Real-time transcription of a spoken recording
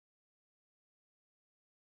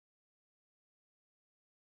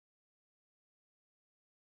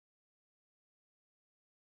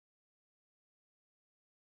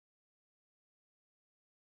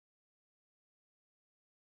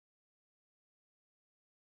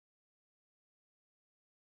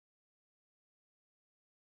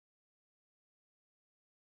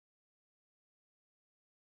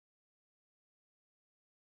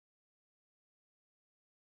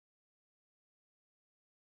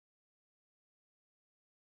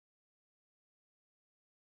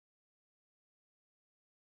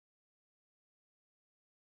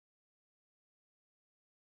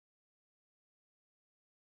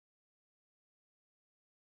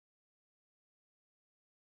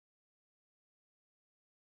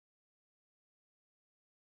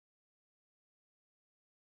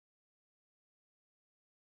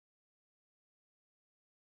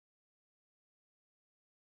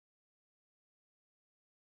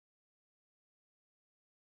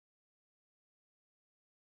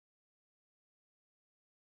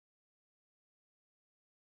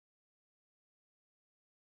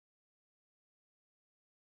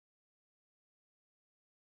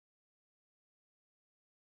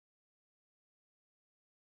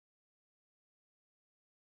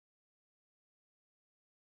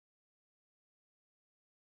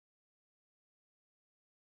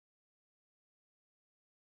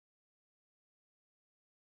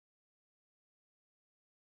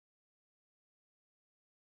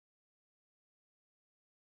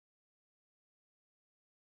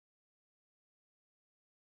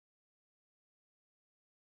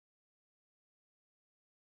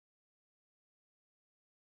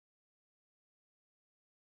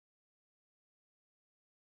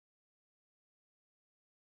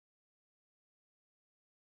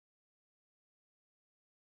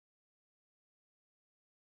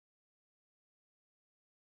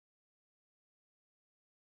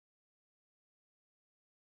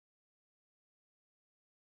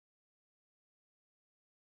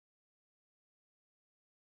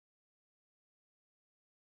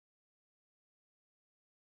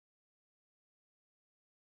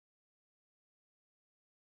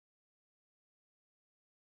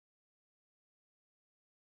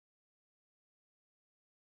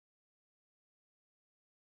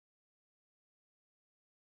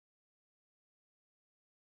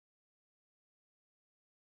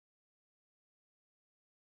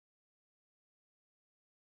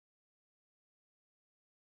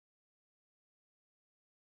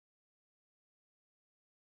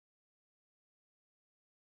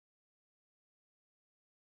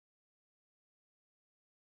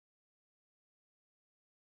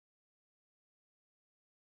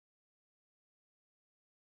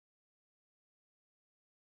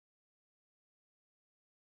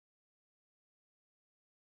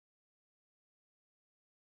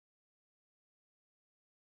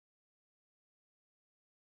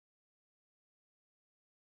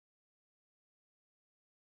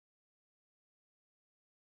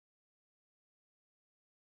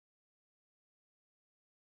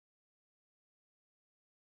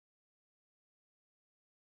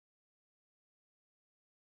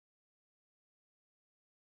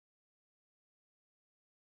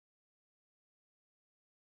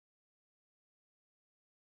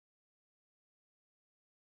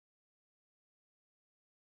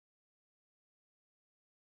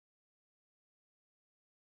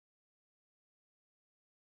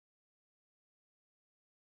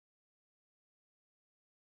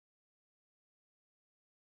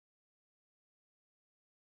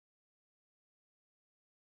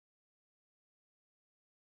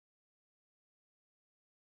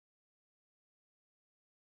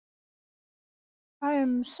I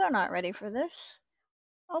am so not ready for this.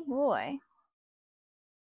 Oh boy.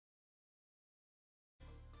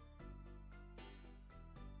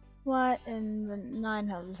 What in the nine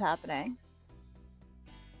hells is happening?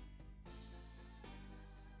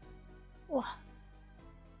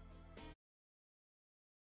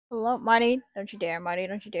 Hello, Marty. Don't you dare, Marty.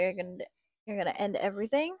 Don't you dare. You're gonna end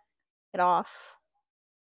everything. Get off.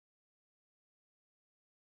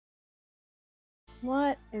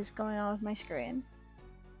 What is going on with my screen?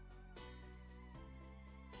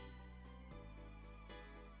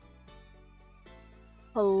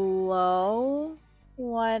 Hello?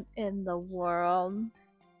 What in the world?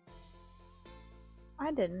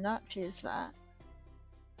 I did not choose that.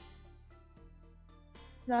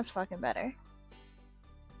 That's fucking better.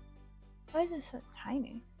 Why is it so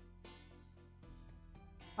tiny?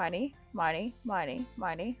 Marty, Marty, Marty,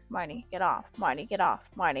 Marty, Marty, get off. Marty, get off.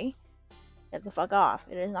 Marty, get the fuck off.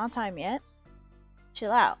 It is not time yet.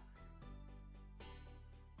 Chill out.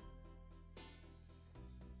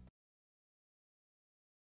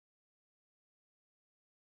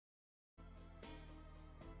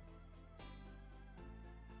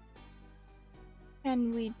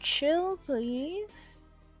 Can we chill, please?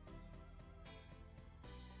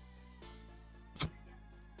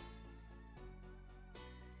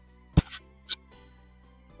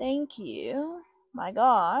 Thank you. My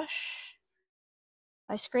gosh.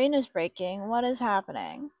 My screen is breaking. What is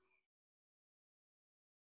happening?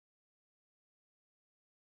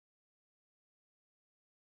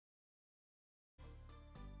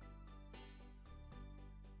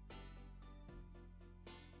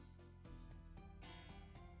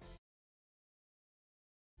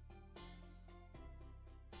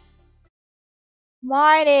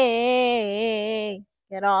 Marty!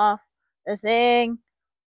 Get off the thing.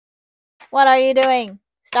 What are you doing?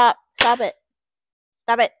 Stop. Stop it.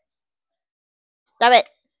 Stop it. Stop it.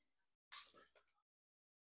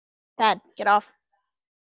 Dad, get off.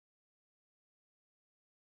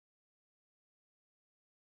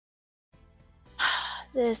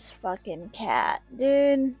 This fucking cat,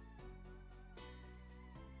 dude.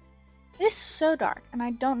 It is so dark, and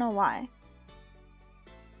I don't know why.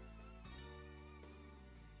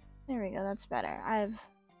 There we go, that's better. I have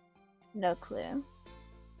no clue.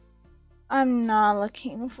 I'm not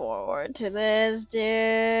looking forward to this,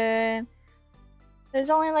 dude. There's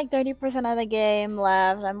only like 30% of the game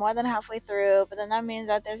left. I'm more than halfway through, but then that means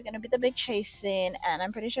that there's gonna be the big chase scene, and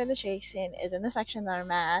I'm pretty sure the chase scene is in the section that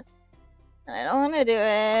I'm at. And I don't wanna do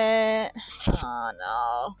it. Oh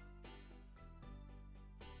no.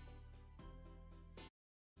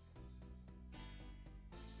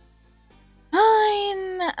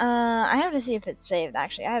 Fine. I have to see if it saved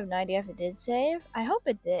actually. I have no idea if it did save. I hope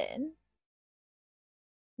it did.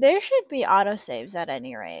 There should be autosaves at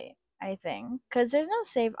any rate, I think, because there's no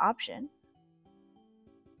save option.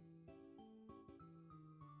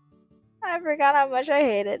 I forgot how much I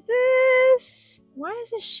hated this. Why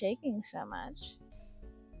is it shaking so much?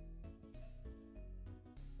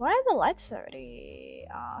 Why are the lights already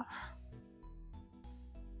off?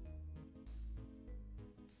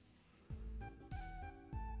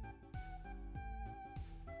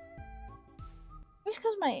 Just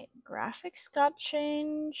because my graphics got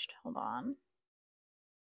changed? Hold on.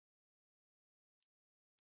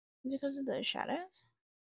 Is it because of the shadows?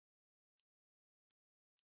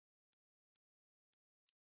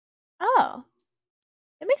 Oh.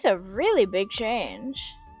 It makes a really big change.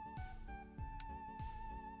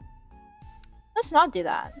 Let's not do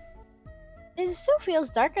that. It still feels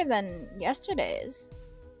darker than yesterday's,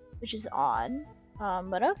 which is odd.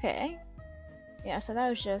 But okay. Yeah, so that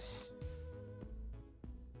was just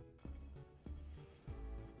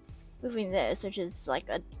moving this, which is like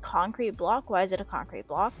a concrete block. Why is it a concrete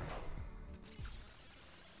block?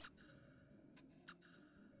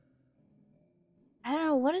 I don't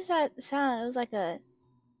know, what is that sound? It was like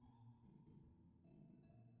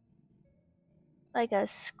a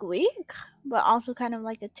squeak, but also kind of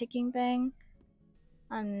like a ticking thing.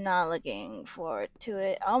 I'm not looking forward to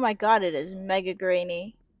it. Oh my god, it is mega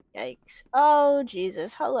grainy. Yikes. Oh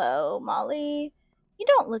Jesus. Hello, Molly. You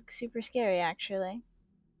don't look super scary actually.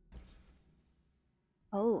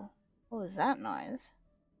 Oh, what was that noise?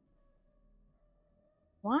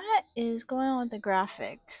 What is going on with the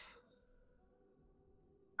graphics?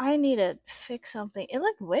 I need to fix something. It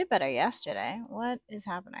looked way better yesterday. What is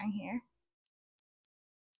happening here?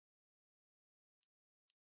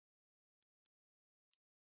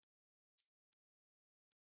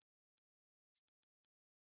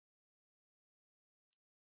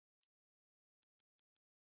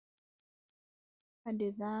 I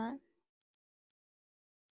do that.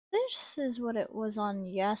 This is what it was on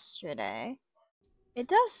yesterday. It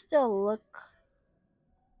does still look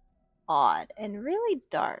odd and really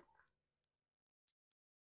dark.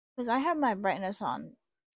 Because I have my brightness on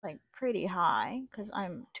like pretty high because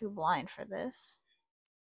I'm too blind for this.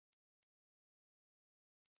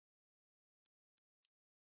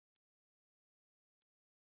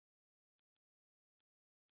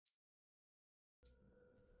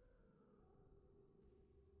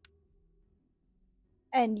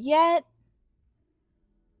 And yet,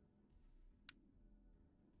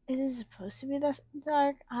 it is supposed to be this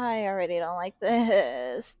dark. I already don't like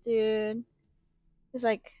this, dude. It's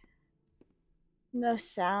like no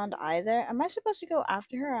sound either. Am I supposed to go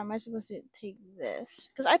after her or am I supposed to take this?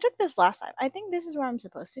 Because I took this last time. I think this is where I'm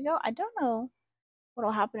supposed to go. I don't know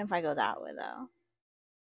what'll happen if I go that way though.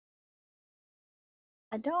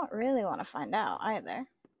 I don't really want to find out either.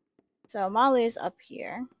 So Molly's up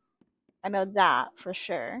here. I know that for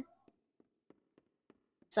sure.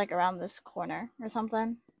 It's like around this corner or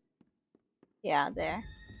something. Yeah, there.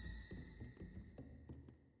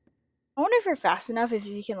 I wonder if you're fast enough if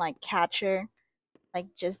you can like catch her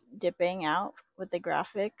like just dipping out with the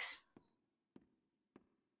graphics.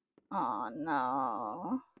 Oh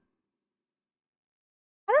no.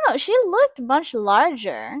 I don't know, she looked much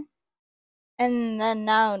larger. And then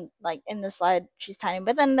now like in the slide she's tiny,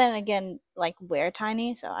 but then again, like we're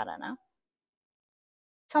tiny, so I don't know.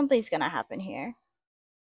 Something's gonna happen here.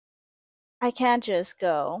 I can't just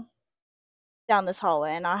go down this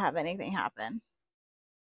hallway and not have anything happen.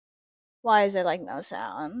 Why is there like no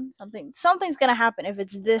sound? Something's gonna happen if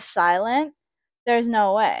it's this silent. There's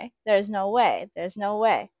no way. There's no way. There's no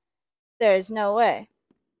way. There's no way.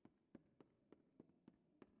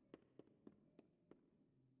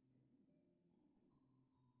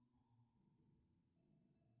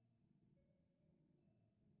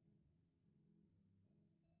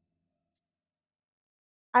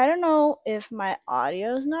 I don't know if my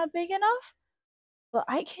audio's not big enough, but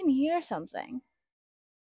I can hear something.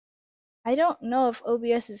 I don't know if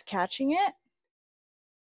OBS is catching it.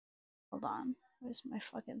 Hold on. Where's my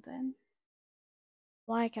fucking thing?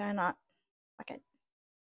 Why can I not? Okay.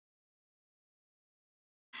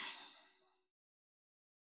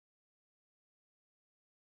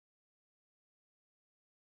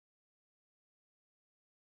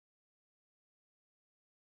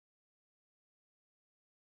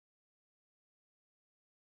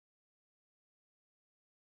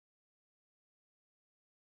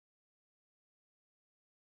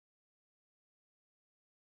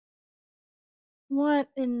 What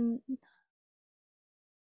in.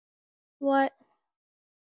 What?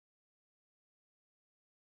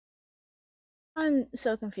 I'm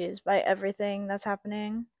so confused by everything that's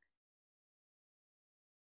happening.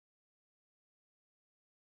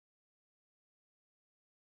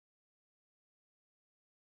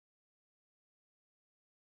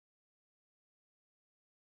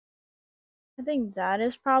 I think that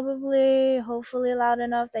is probably hopefully loud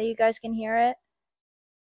enough that you guys can hear it.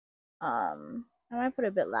 I might put it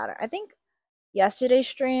a bit louder. I think yesterday's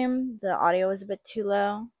stream the audio was a bit too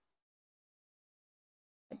low.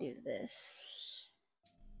 I do this.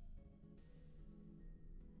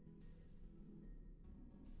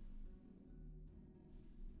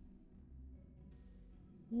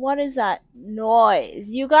 What is that noise?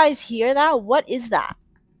 You guys hear that? What is that?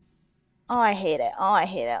 Oh, I hate it. Oh, I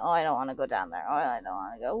hate it. Oh, I don't want to go down there. Oh, I don't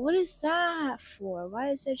want to go. What is that for? Why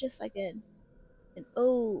is there just like an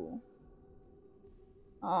oh?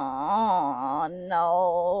 Oh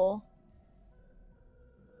no.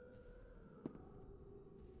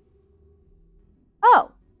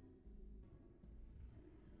 Oh.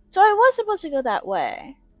 So I was supposed to go that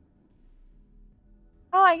way.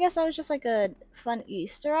 Oh, I guess that was just like a fun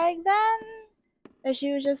Easter egg then? That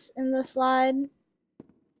she was just in the slide?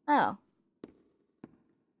 Oh.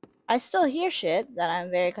 I still hear shit that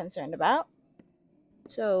I'm very concerned about.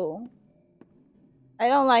 So, I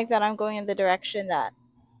don't like that I'm going in the direction that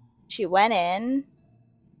she went in.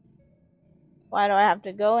 Why do I have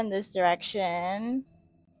to go in this direction?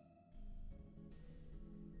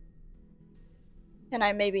 Can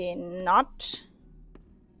I maybe not?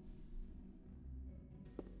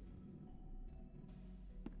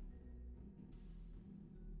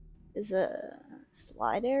 Is a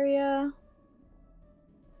slide area?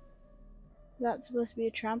 Is that supposed to be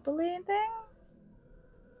a trampoline thing?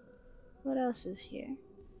 What else is here?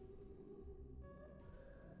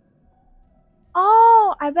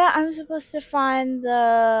 Oh, I bet I'm supposed to find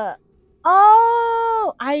the.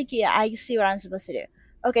 Oh, I see what I'm supposed to do.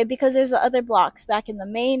 Okay, because there's the other blocks back in the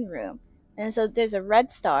main room, and so there's a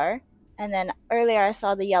red star, and then earlier I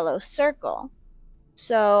saw the yellow circle.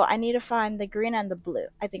 So I need to find the green and the blue.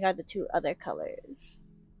 I think are the two other colors.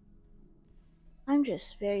 I'm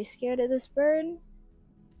just very scared of this bird.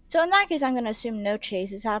 So in that case, I'm going to assume no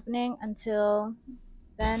chase is happening until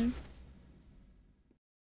then.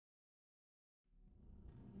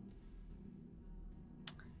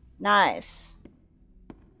 Nice.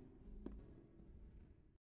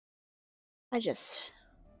 At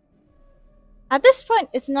this point,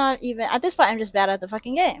 it's not even... At this point, I'm just bad at the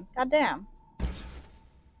fucking game. God damn.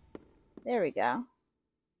 There we go.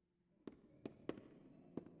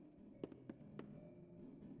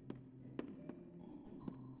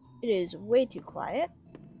 It is way too quiet.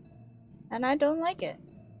 And I don't like it.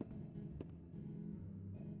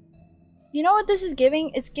 You know what this is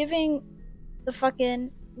giving? It's giving the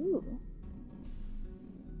fucking... Ooh.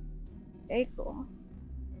 Very cool.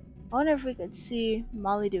 I wonder if we could see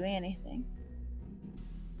Molly doing anything.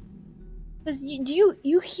 Because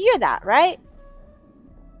you hear that, right?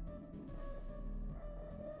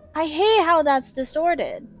 I hate how that's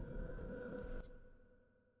distorted.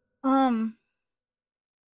 What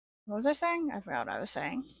was I saying? I forgot what I was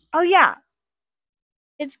saying. Oh yeah.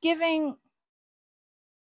 It's giving...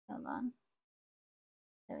 Hold on.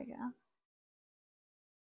 There we go.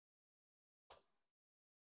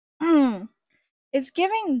 It's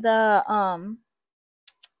giving the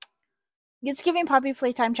It's giving Poppy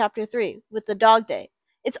Playtime Chapter 3 with the dog day.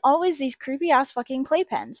 It's always these creepy ass fucking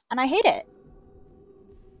playpens, and I hate it.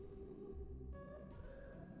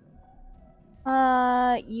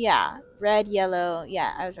 Yeah. Red, yellow.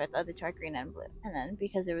 Yeah, I was right. The other two are green and blue. And then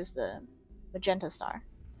because it was the magenta star.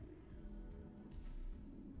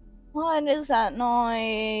 What is that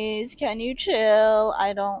noise? Can you chill?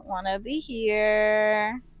 I don't want to be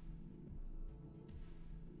here.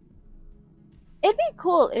 It'd be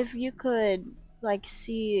cool if you could, like,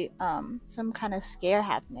 see, some kind of scare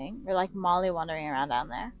happening. Or, like, Molly wandering around down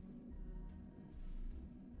there.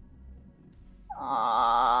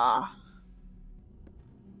 Aww.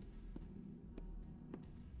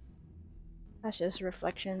 That's just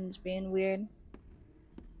reflections being weird.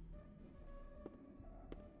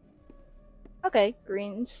 Okay,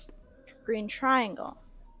 green triangle.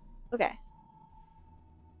 Okay.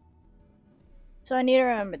 So I need to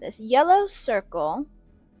remember this. Yellow circle,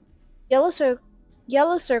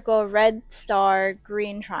 red star,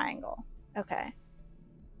 green triangle. Okay. Is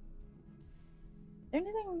there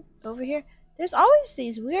anything over here? There's always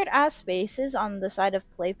these weird ass spaces on the side of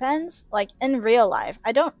playpens, like in real life.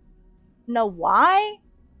 I don't know why.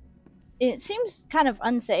 It seems kind of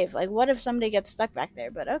unsafe. Like, what if somebody gets stuck back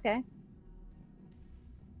there? But okay.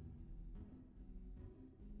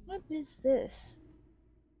 What is this?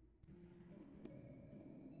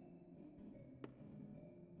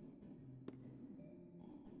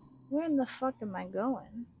 Where in the fuck am I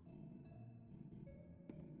going?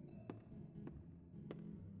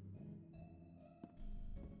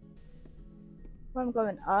 Where I'm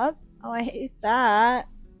going up? Oh, I hate that.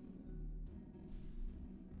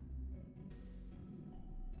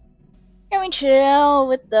 Can we chill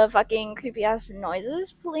with the fucking creepy ass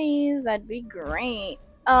noises, please? That'd be great.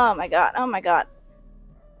 Oh my god, oh my god.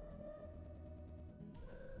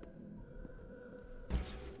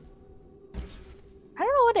 I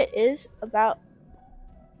don't know what it is about.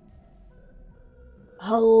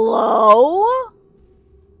 Hello?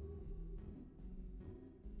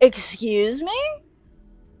 Excuse me?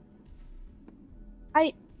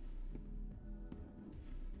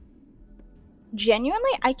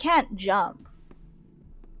 I can't jump.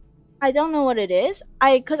 I don't know what it is.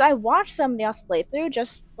 Cause I watched somebody else play through,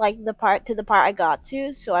 just like the part I got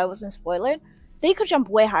to, so I wasn't spoiled. They could jump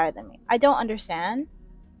way higher than me. I don't understand.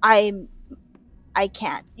 I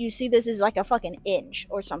can't. You see, this is like a fucking inch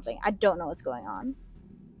or something. I don't know what's going on.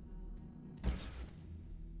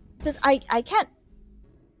 Cause I can't.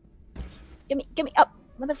 Get me up,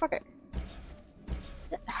 motherfucker.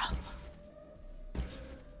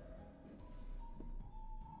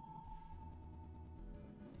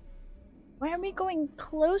 Why are we going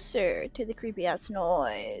closer to the creepy ass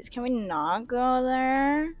noise? Can we not go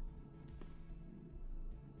there?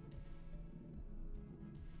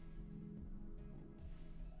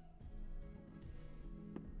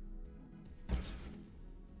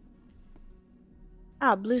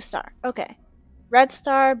 Ah, blue star. Okay. Red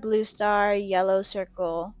star, blue star, yellow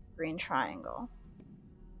circle, green triangle.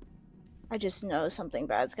 I just know something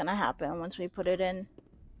bad's gonna happen once we put it in.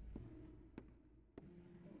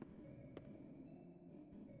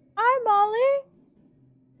 Hi, Molly.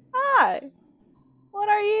 Hi. What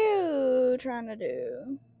are you trying to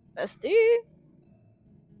do? Bestie?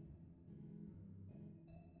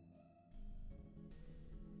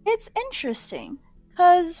 It's interesting,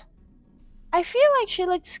 Because I feel like she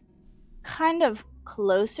looks kind of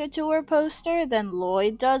closer to her poster than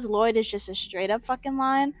Lloyd does. Lloyd is just a straight up fucking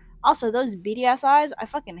line. Also, those beady ass eyes, I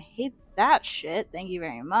fucking hate that shit. Thank you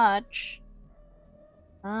very much.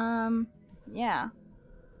 Yeah.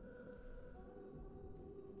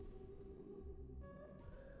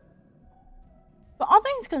 But all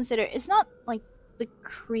things considered, it's not like the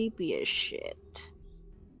creepiest shit.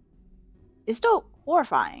 It's still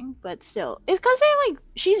horrifying, but still. It's because they're like,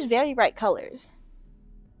 she's very bright colors.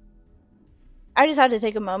 I just had to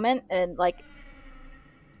take a moment and like,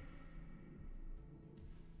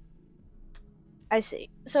 I see.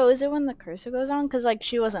 So is it when the cursor goes on? Because like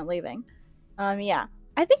she wasn't leaving. Yeah.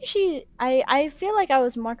 I think I feel like I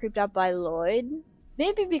was more creeped out by Lloyd.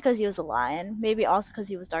 Maybe because he was a lion. Maybe also because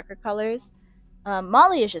he was darker colors.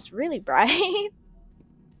 Molly is just really bright.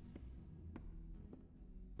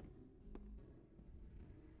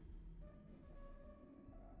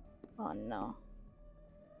 Oh no.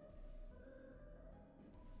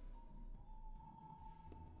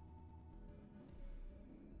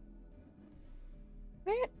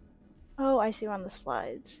 Where? Oh, I see her on the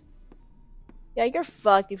slides. Yeah, you're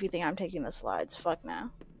fucked if you think I'm taking the slides. Fuck now.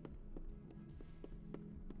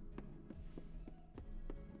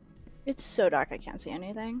 It's so dark I can't see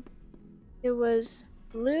anything. It was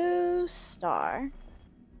blue star,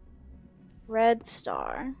 red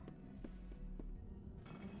star,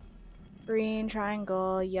 green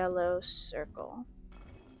triangle, yellow circle.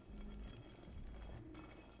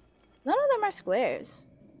 None of them are squares.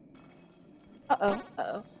 Uh-oh,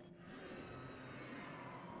 uh-oh.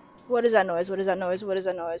 What is that noise? What is that noise? What is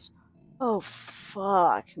that noise? Oh,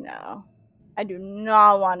 fuck no. I do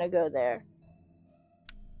not want to go there.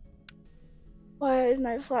 Why is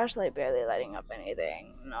my flashlight barely lighting up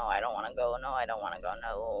anything? No, I don't want to go. No, I don't want to go.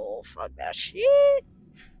 No, fuck that shit.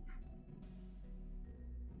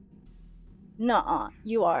 Nuh-uh.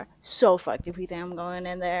 You are so fucked if you think I'm going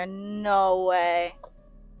in there. No way.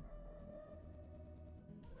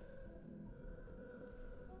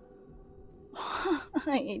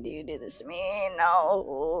 Why do you do this to me?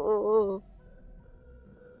 No.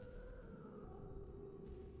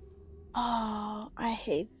 Oh, I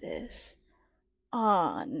hate this.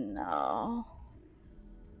 Oh, no.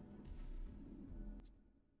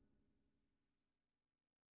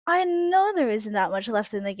 I know there isn't that much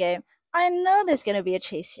left in the game. I know there's gonna be a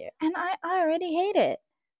chase here, and I already hate it.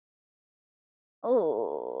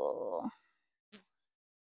 Oh.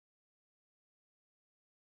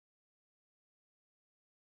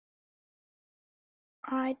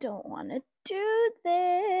 I don't want to do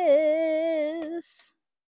this.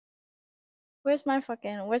 Where's my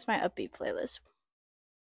upbeat playlist?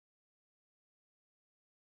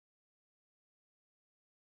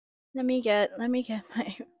 Let me get my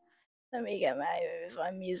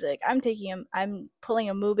music. I'm pulling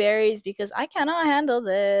a moo berries because I cannot handle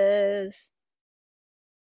this.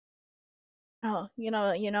 Oh, you know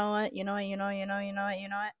what?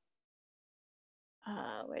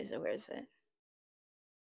 Where is it?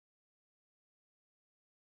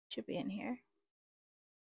 Should be in here.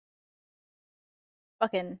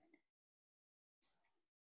 Fucking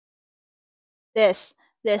this.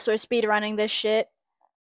 We're speed running this shit.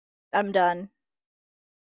 I'm done.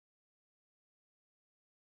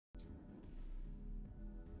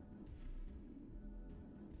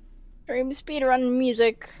 Stream speed run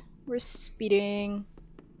music. We're speeding.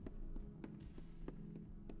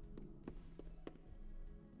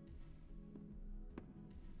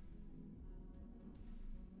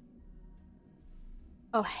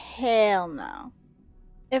 Oh hell no.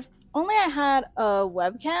 If only I had a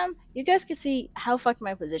webcam, you guys could see how fucked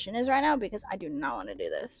my position is right now because I do not want to do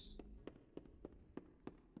this.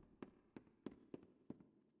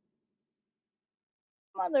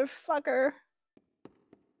 Motherfucker.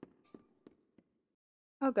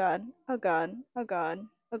 Oh god. Oh god. Oh god.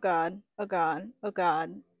 Oh god. Oh god. Oh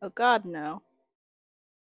god. Oh god, no.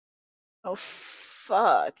 Oh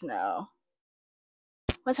fuck no.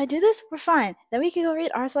 Once I do this, we're fine. Then we can go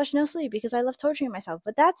read r/nosleep because I love torturing myself.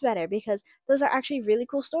 But that's better because those are actually really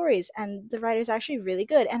cool stories and the writer's actually really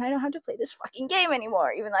good. And I don't have to play this fucking game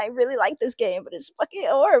anymore. Even though I really like this game, but it's fucking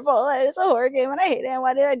horrible. And it's a horror game and I hate it. And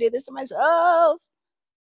why did I do this to myself?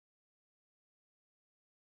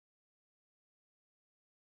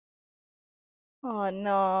 Oh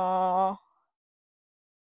no.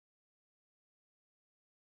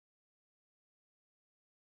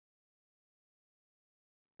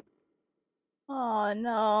 Oh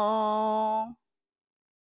no.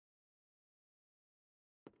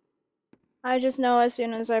 I just know as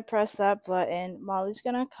soon as I press that button, Molly's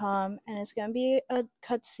gonna come and it's gonna be a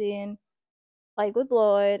cutscene like with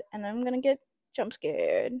Lloyd, and I'm gonna get jump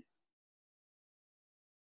scared.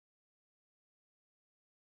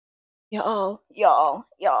 Y'all,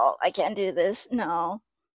 I can't do this. No.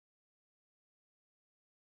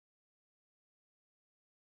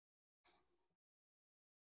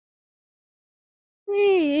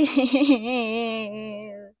 Please.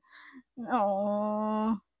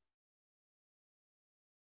 No.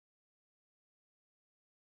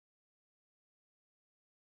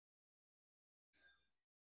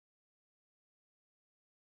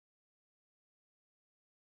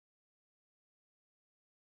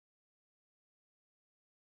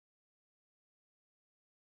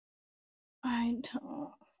 I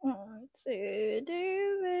don't want to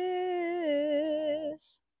do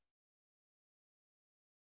this.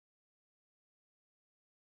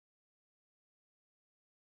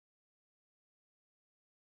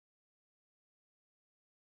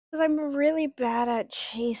 Because I'm really bad at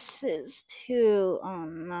chases too. Oh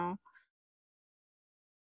no.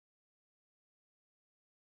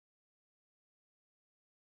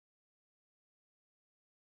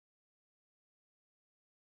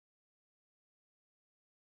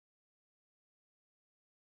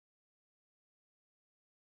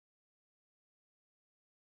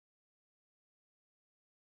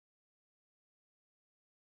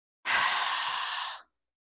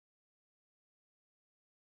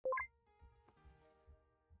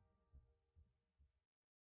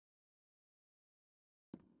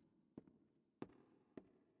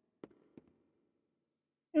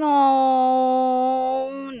 No,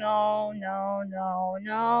 no, no, no,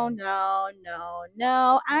 no, no, no,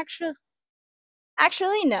 no. Actually,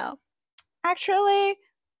 no. Actually,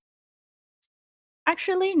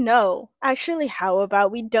 no. Actually, how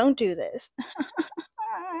about we don't do this?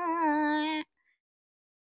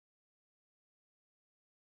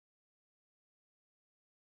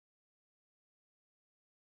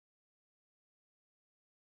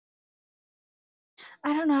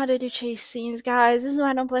 I don't know how to do chase scenes, guys. This is why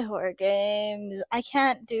I don't play horror games. I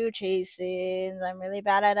can't do chase scenes. I'm really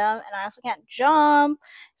bad at them, and I also can't jump.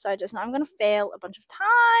 So I just know I'm gonna fail a bunch of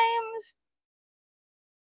times.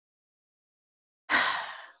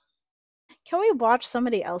 Can we watch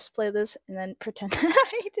somebody else play this and then pretend that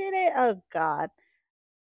I did it? Oh god.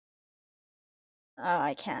 Oh,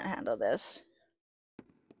 I can't handle this.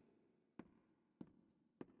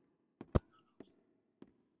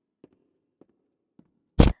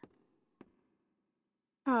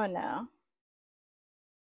 Oh no.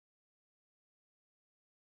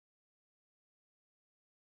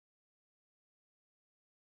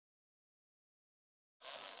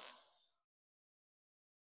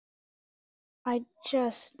 I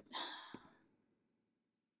just.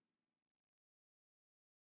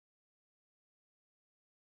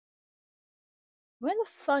 Where the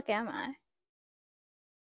fuck am I?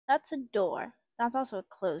 That's a door. That's also a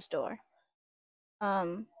closed door.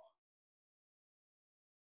 Um,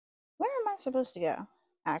 where am I supposed to go?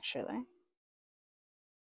 Actually.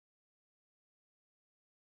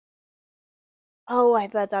 Oh, I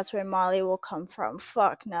bet that's where Molly will come from.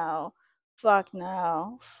 Fuck no. Fuck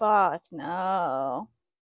no. Fuck no.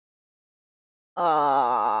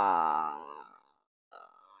 I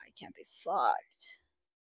can't be fucked.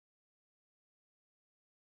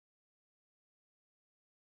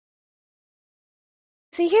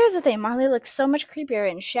 See, here's the thing. Molly looks so much creepier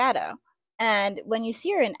in shadow. And when you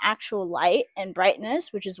see her in actual light and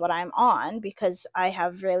brightness, which is what I'm on because I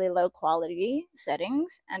have really low quality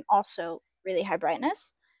settings and also really high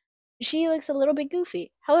brightness, she looks a little bit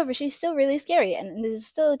goofy. However, she's still really scary, and this is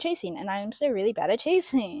still chasing, and I'm still really bad at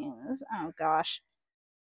chasing. Oh gosh.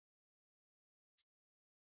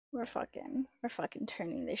 We're fucking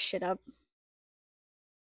turning this shit up.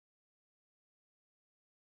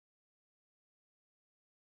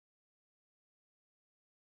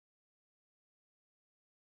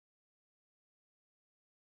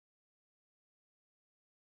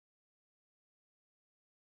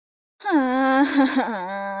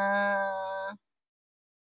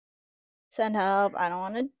 Send help. I don't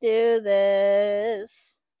want to do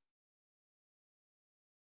this.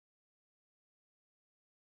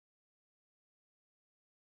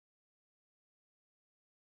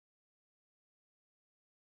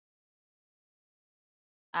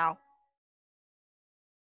 Ow.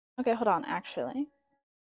 Okay, hold on, actually.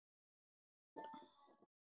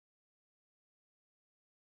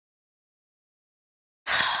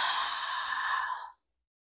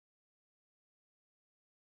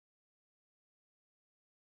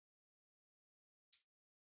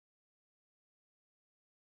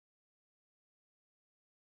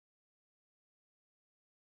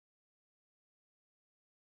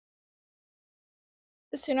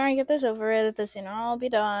 The sooner I get this over with, the sooner I'll be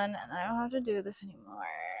done, and I don't have to do this anymore.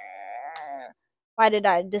 Why did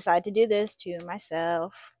I decide to do this to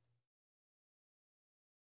myself?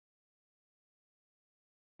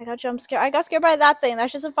 I got jump scared. I got scared by that thing.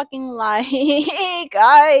 That's just a fucking lie,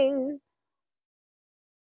 guys.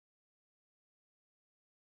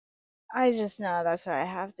 I just know that's where I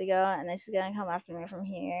have to go, and it's gonna come after me from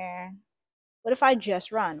here. What if I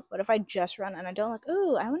just run? What if I just run and I don't look?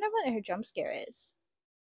 Ooh, I wonder what her jump scare is.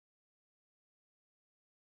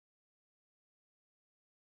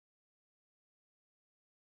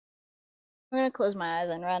 I'm gonna close my eyes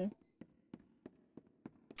and run.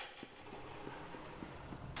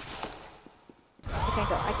 I can't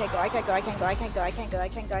go, I can't go, I can't go, I can't go, I can't go, I can't go, I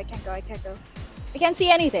can't go, I can't go, I can't go. I can't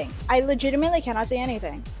see anything. I legitimately cannot see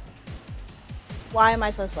anything. Why am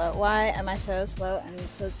I so slow? Why am I so slow and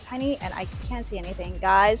so tiny and I can't see anything?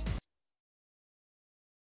 Guys,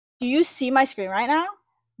 do you see my screen right now?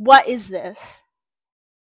 What is this?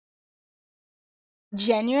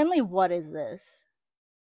 Genuinely, what is this?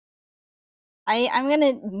 I'm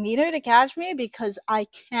gonna need her to catch me because I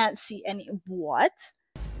can't see any. What?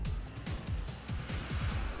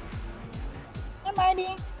 Hey, Marty.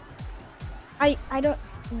 I don't.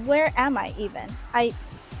 Where am I even?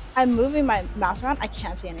 I'm moving my mouse around. I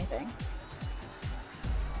can't see anything.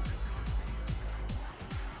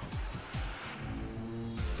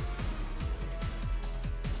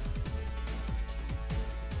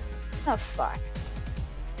 Oh fuck.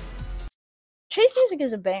 Chase music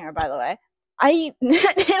is a banger, by the way. I did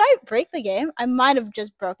I break the game? I might have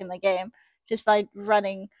just broken the game just by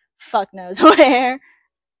running fuck knows where.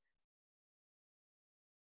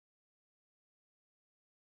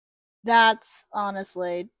 That's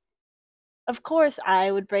honestly, of course,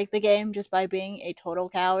 I would break the game just by being a total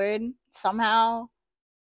coward somehow.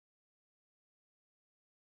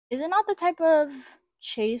 Is it not the type of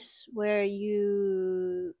chase where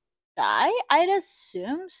you die? I'd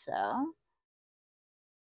assume so.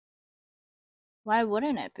 Why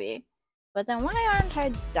wouldn't it be? But then why aren't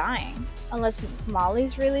I dying? Unless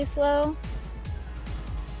Molly's really slow?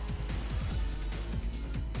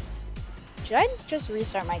 Should I just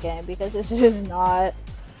restart my game? Because this is not...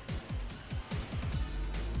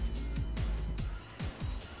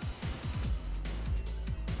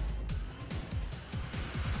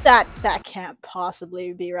 That can't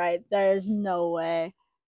possibly be right. There is no way.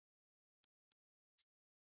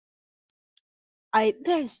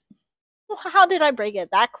 There's... How did I break it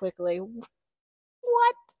that quickly?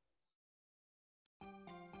 What?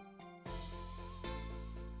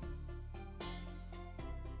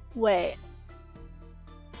 Wait.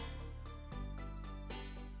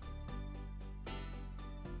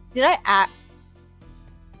 Did I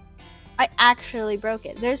actually broke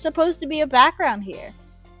it. There's supposed to be a background here.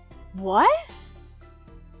 What?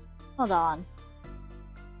 Hold on.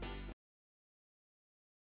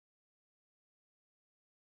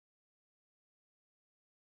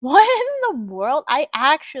 What in the world? I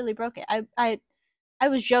actually broke it. I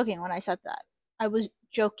was joking when I said that. I was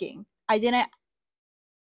joking. I didn't...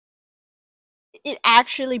 It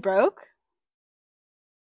actually broke?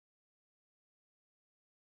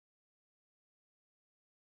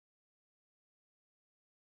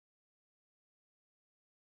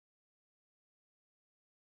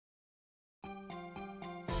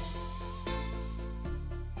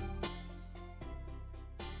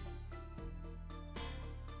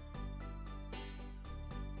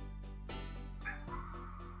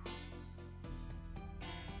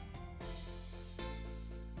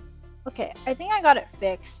 Okay, I think I got it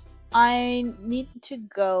fixed. I need to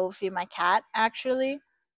go feed my cat, actually.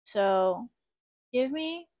 So, give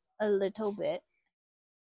me a little bit,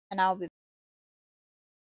 and I'll be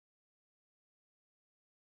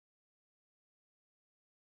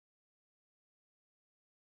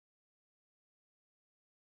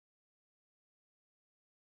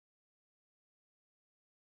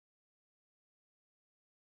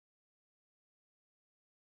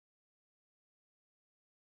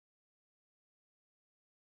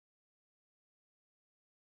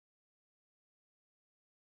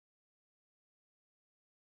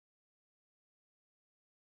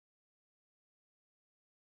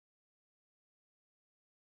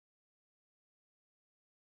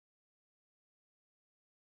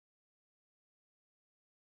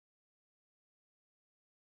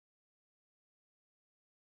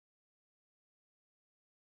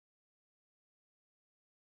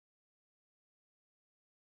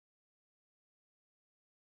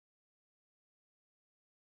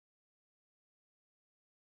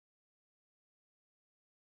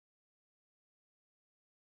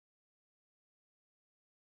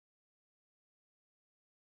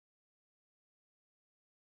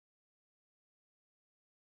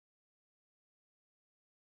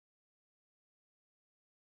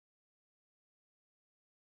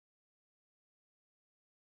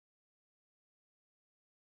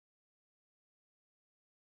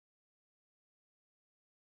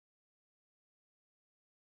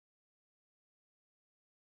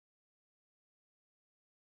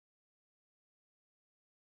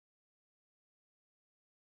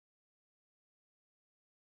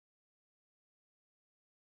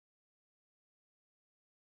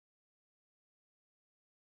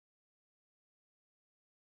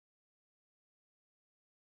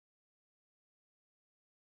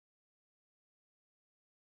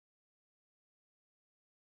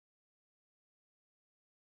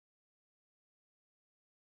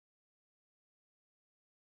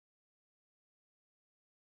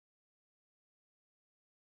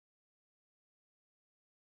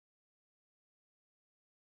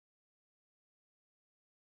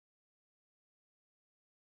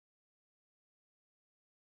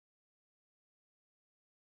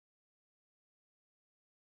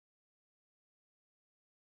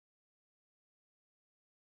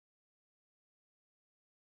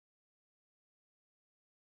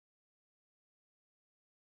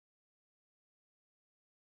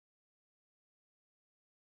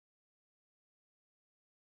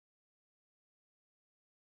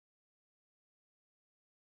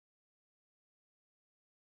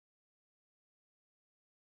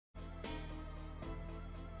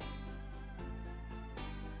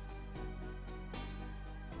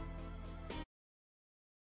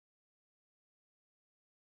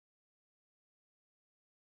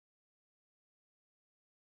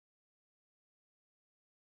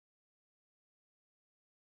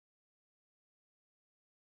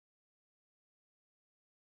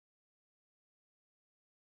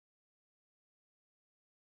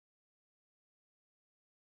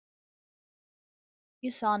You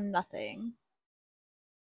saw nothing.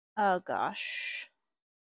 Oh gosh.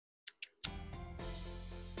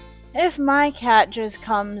 If my cat just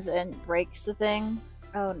comes and breaks the thing,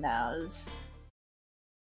 oh noes.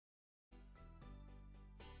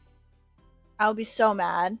 I'll be so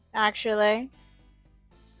mad, actually.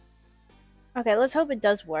 Okay, let's hope it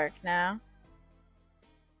does work now.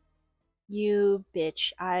 You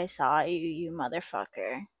bitch, I saw you, you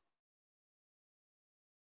motherfucker.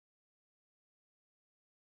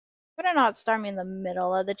 Better not start me in the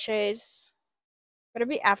middle of the chase. Better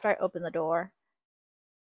be after I open the door.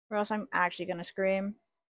 Or else I'm actually gonna scream.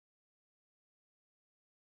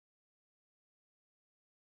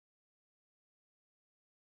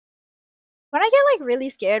 When I get like really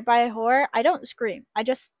scared by a horror, I don't scream. I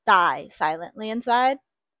just die silently inside.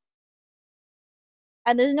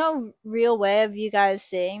 And there's no real way of you guys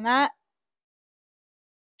seeing that.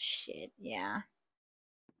 Shit, yeah.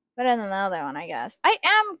 Better than the other one, I guess. I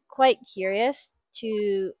am quite curious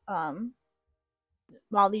to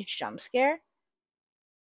Molly's jump scare.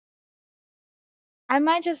 I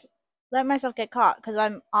might just let myself get caught because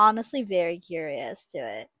I'm honestly very curious to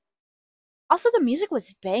it. Also, the music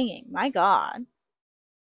was banging. My god.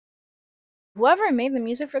 Whoever made the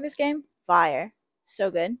music for this game, fire.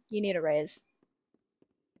 So good. You need a raise.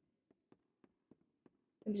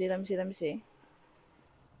 Let me see, let me see, let me see.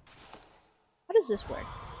 How does this work?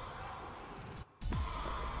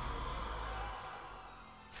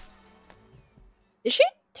 Did she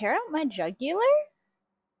tear out my jugular?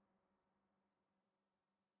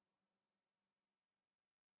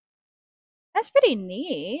 That's pretty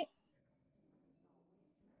neat.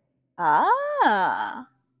 Ah.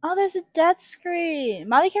 Oh, there's a death screen.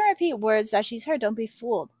 Molly can repeat words that she's heard. Don't be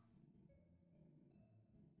fooled.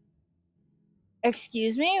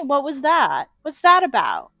 Excuse me? What was that? What's that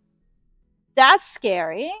about? That's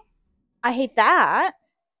scary. I hate that.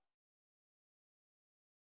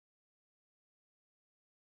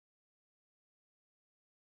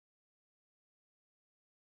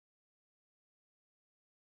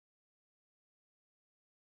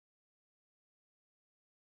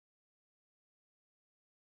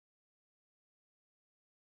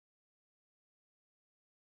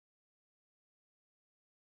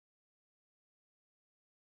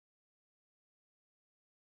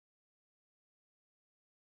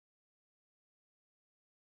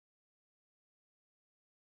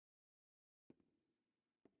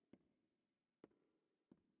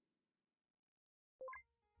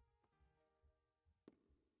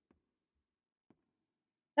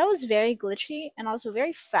 That was very glitchy and also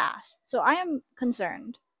very fast. So I am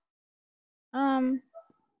concerned. Um,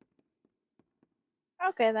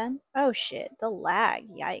 okay then. Oh shit, the lag.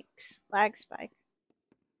 Yikes. Lag spike.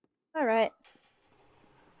 Alright.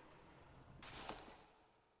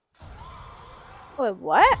 Wait,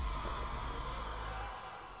 what?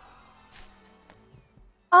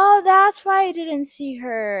 Oh, that's why I didn't see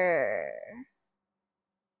her.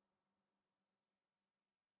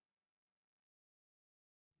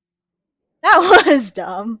 That was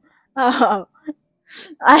dumb. Oh.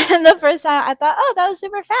 And the first time I thought, oh, that was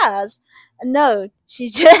super fast. No, she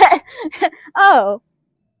just. Oh,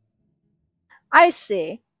 I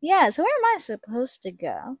see. Yes, where am I supposed to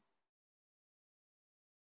go?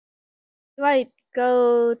 Do I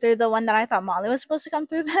go through the one that I thought Molly was supposed to come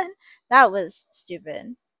through then? That was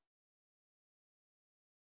stupid.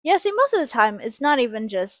 Yeah, see, most of the time, it's not even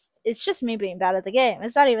just. It's just me being bad at the game.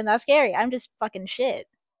 It's not even that scary. I'm just fucking shit.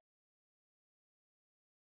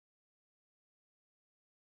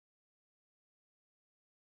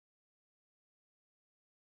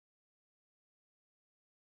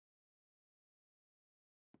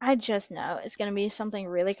 I just know it's gonna be something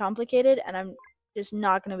really complicated, and I'm just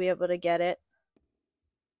not gonna be able to get it.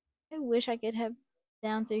 I wish I could have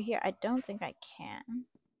down through here. I don't think I can.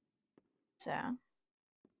 So.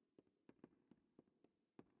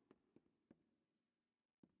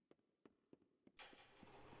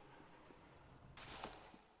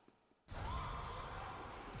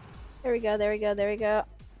 There we go, there we go, there we go.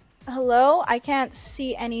 Hello? I can't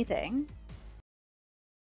see anything.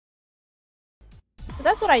 But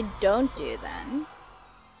that's what I don't do then.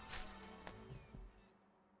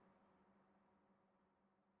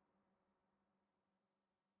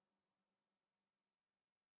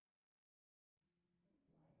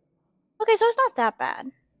 Okay, so it's not that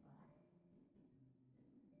bad.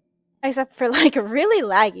 Except for like really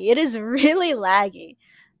laggy. It is really laggy.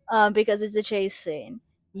 Because it's a chase scene.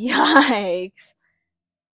 Yikes.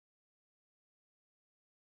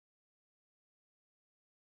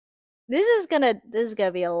 This is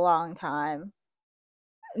gonna be a long time.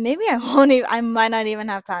 maybe I won't even, I might not even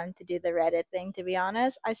have time to do the Reddit thing, to be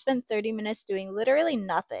honest. I spent 30 minutes doing literally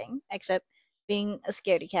nothing except being a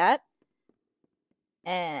scaredy cat.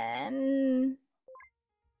 And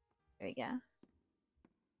there we go.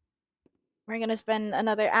 We're gonna spend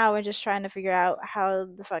another hour just trying to figure out how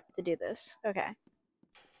the fuck to do this. Okay.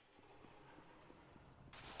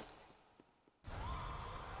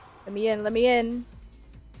 Let me in, let me in.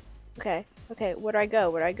 Okay, okay, where do I go?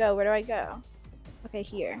 Where do I go? Where do I go? Okay,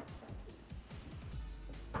 here.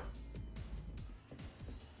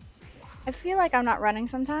 I feel like I'm not running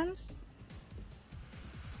sometimes.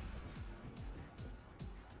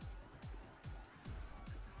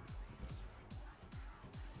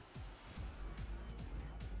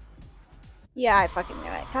 Yeah, I fucking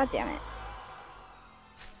knew it. God damn it.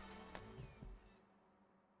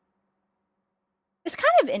 It's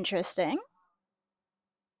kind of interesting.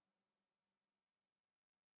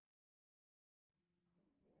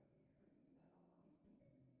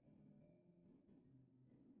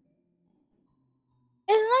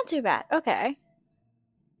 It's not too bad. Okay.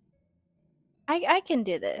 I can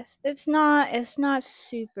do this. It's not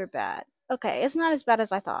super bad. Okay, it's not as bad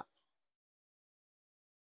as I thought.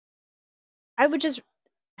 I would just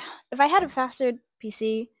if I had a faster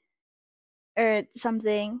PC or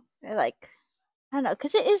something, or like I don't know,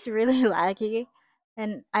 because it is really laggy,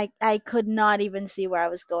 and I could not even see where I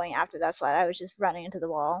was going after that slide. I was just running into the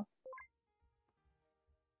wall.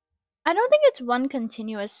 I don't think it's one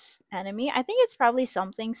continuous enemy. I think it's probably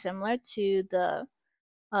something similar to the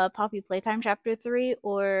Poppy Playtime Chapter 3,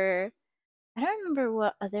 or I don't remember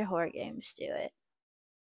what other horror games do it,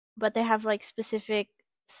 but they have like specific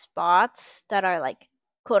spots that are like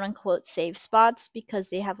quote unquote safe spots because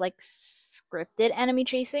they have like scripted enemy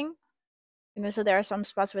chasing. And then, so there are some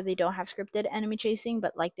spots where they don't have scripted enemy chasing,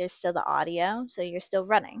 but like there's still the audio, so you're still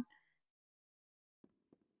running.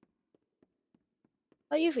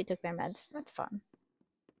 Oh, Yuffie took their meds. That's fun.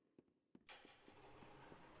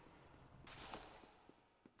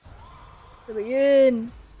 Coming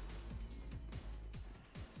in.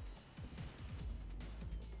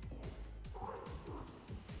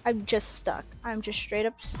 I'm just stuck. I'm just straight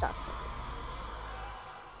up stuck.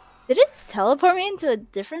 Did it teleport me into a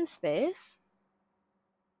different space?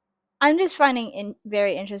 I'm just finding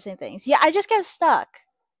very interesting things. Yeah, I just get stuck.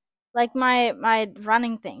 Like my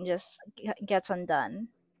running thing just gets undone.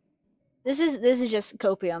 This is just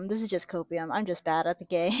copium. This is just copium. I'm just bad at the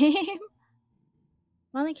game.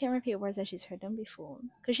 Molly can't repeat words that she's heard. Don't be fooled.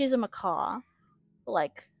 Because she's a macaw. But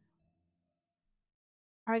like,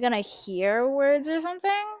 are we gonna hear words or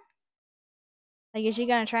something? Like, is she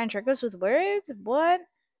gonna try and trick us with words? What?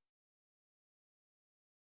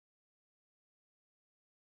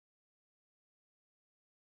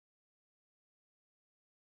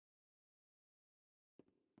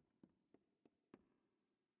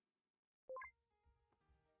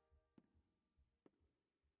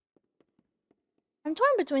 I'm torn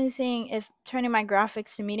between seeing if turning my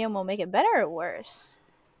graphics to medium will make it better or worse.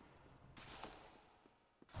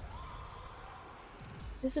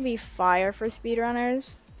 This would be fire for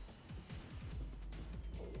speedrunners.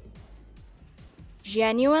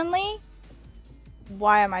 Genuinely?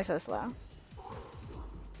 Why am I so slow?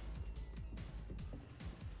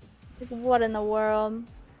 Like, what in the world?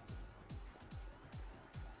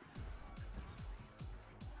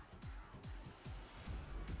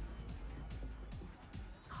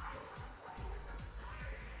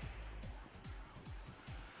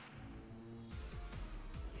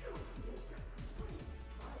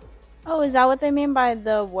 Oh, is that what they mean by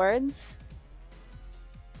the words?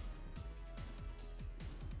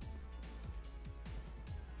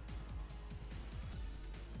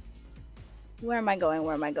 Where am I going?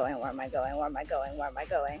 Where am I going? Where am I going? Where am I going? Where am I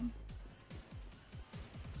going?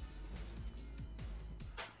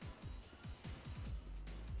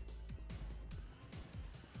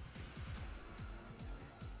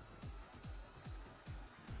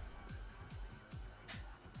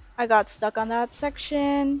 I got stuck on that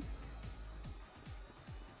section.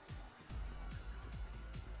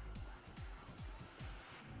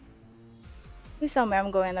 Please tell me I'm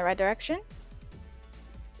going in the right direction.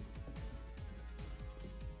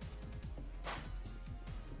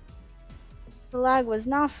 The lag was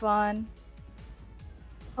not fun.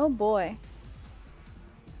 Oh boy.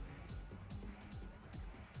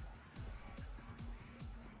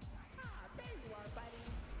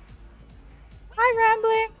 Hi,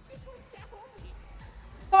 Rambling.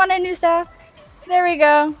 Come on in, new stuff. There we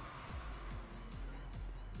go.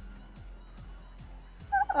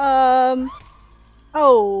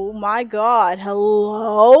 Oh my god.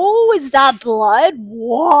 Hello? Is that blood?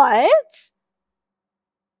 What?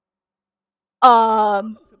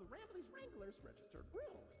 Hello.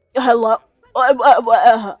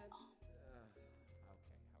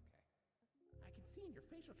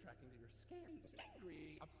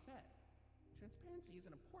 Transparency is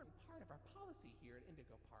an important part of our policy here at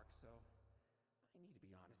Indigo Park, so I need to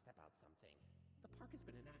be honest about something. The park has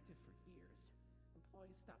been inactive for years.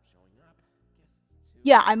 Employees stopped showing up, guests too.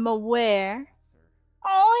 Yeah, I'm aware. Sir,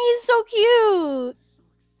 Oh, he's so cute. I'm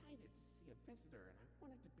so excited to see a visitor, and I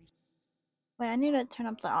wanted to be. Wait, I need to turn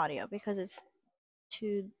up the audio because it's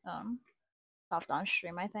too soft on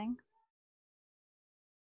stream, I think.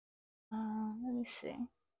 Let me see.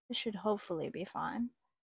 This should hopefully be fine.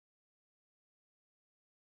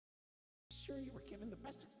 Sure, you were given the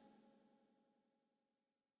best.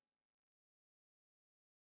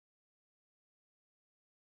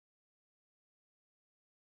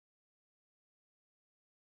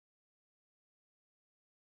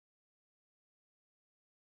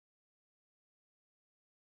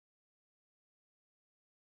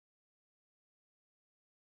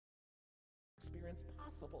 Experience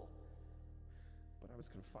possible. But I was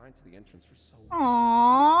confined to the entrance for so long.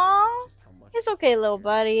 Aww. Just how much It's okay, little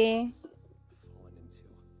buddy. fallen into.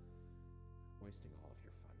 Wasting all of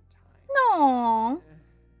your fun time. No.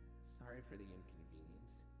 Sorry for the inconvenience.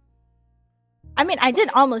 I mean, I did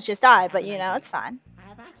almost just die, but you know, it's fine. I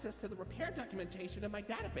have access to the repair documentation in my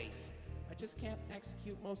database. I just can't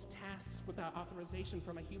execute most tasks without authorization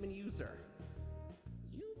from a human user.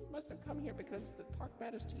 You must have come here because the park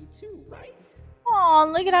matters to you too, right? Oh,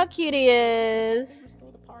 look at how cute he is.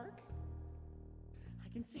 Restore the park. I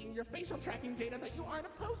can see in your facial tracking data that you aren't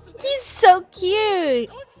opposed to this. He's so cute.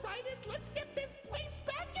 So excited! Let's get this place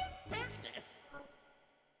back in business.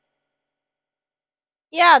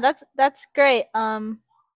 Yeah, that's great. Why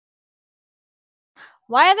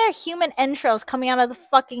are there human entrails coming out of the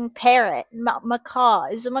fucking parrot? Macaw.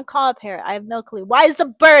 Is a macaw a parrot? I have no clue. Why is the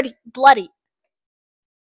bird bloody?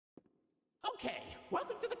 Okay,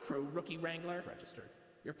 welcome to the crew, Rookie Wrangler. Registered.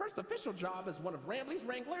 Your first official job as one of Rambley's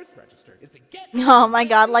Wranglers, registered, is to get. Oh my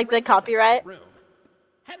god, like the copyright. Room.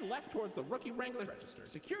 Head left towards the Rookie Wrangler register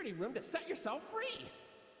security room to set yourself free.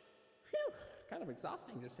 Phew, kind of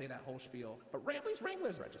exhausting to say that whole spiel. But Rambley's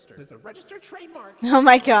Wranglers register is a registered trademark. Oh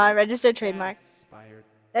my god, registered trademark. Expired.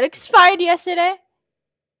 That expired yesterday?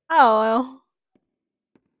 Oh well.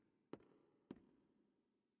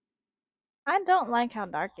 I don't like how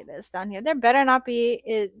dark it is down here. There better not be,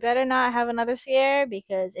 it better not have another scare,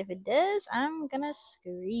 because if it does, I'm gonna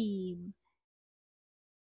scream.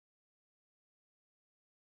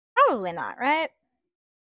 Probably not, right?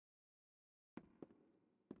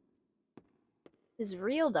 It's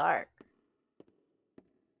real dark.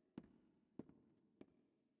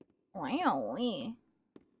 Wow.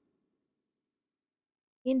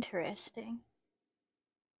 Interesting.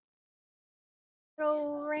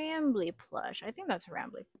 So Rambly plush. I think that's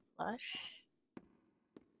Rambly plush.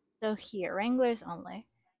 So here, Wranglers only.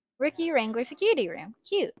 Ricky Wrangler security room.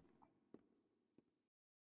 Cute.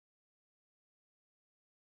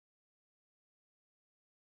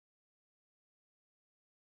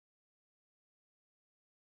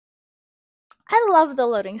 I love the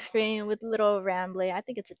loading screen with little Rambly. I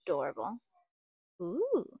think it's adorable.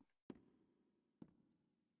 Ooh.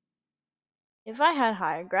 If I had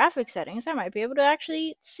higher graphic settings, I might be able to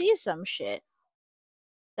actually see some shit.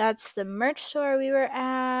 That's the merch store we were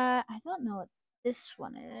at. I don't know what this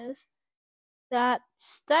one is. That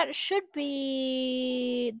should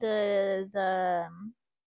be the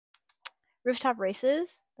rooftop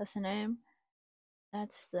races. That's the name.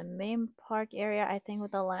 That's the main park area, I think,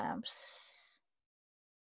 with the lamps.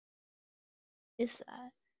 Is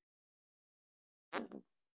that?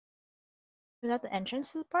 Is that the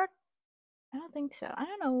entrance to the park? I don't think so. I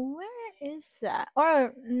don't know. Where is that?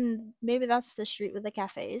 Or maybe that's the street with the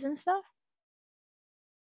cafes and stuff.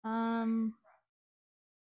 That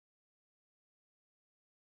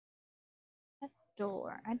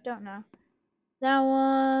door. I don't know. That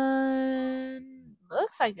one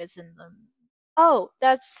looks like it's in the. Oh,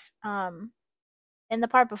 that's in the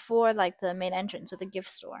part before, like the main entrance with the gift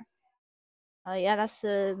store. Oh yeah, that's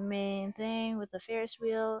the main thing with the Ferris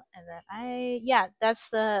wheel, and then yeah, that's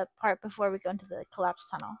the part before we go into the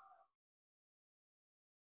collapsed tunnel.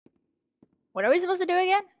 What are we supposed to do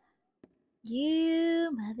again?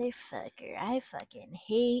 You motherfucker! I fucking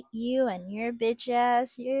hate you and your bitch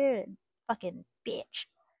ass. You're a fucking bitch.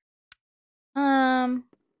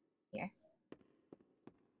 Here.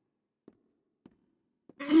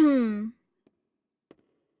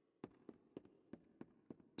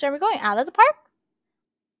 So are we going out of the park?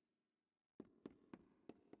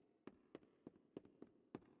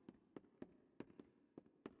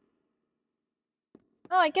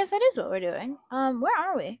 I guess that is what we're doing. Where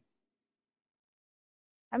are we?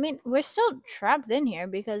 I mean, we're still trapped in here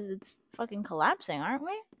because it's fucking collapsing, aren't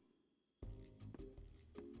we?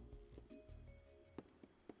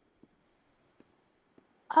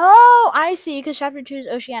 Oh, I see, because chapter 2 is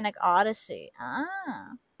Oceanic Odyssey.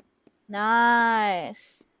 Ah.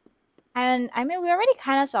 Nice. And, I mean, we already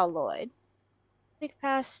kind of saw Lloyd. Quick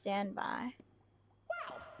pass, standby.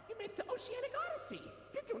 Wow, you made it to Oceanic Odyssey.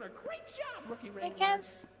 You're doing a great job, Rookie I Wrangler.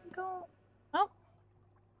 can't go... Oh.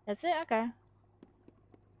 That's it? Okay.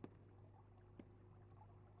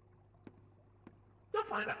 You'll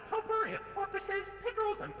find a potpourri of porpoises,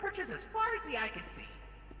 pickerels, and perches as far as the eye can see.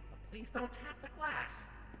 But please don't tap the glass.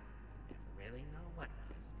 Never really know what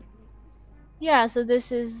Yeah, so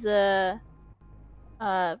this is the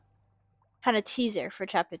kind of teaser for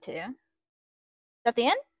chapter 2. Is that the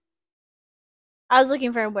end? I was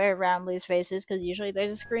looking for where Rambley's face is because usually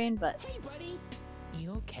there's a screen, but... Hey, buddy!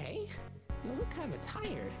 You okay? You look kind of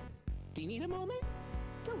tired. Do you need a moment?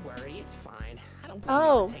 Don't worry, it's fine. I don't blame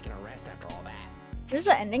you for taking a rest after all that. This is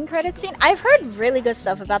the ending credits scene? I've heard really good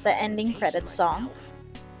stuff about the ending credits song.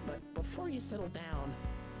 But before you settle down,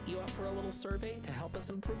 you up for a little survey to help us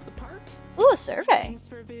improve the park? Ooh, a survey. Thanks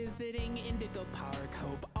for visiting Indigo Park.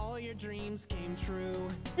 Hope all your dreams came true.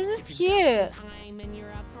 This is cute. Time and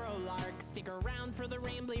you're up for a lark. Stick around for the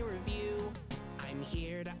Rambley review. I'm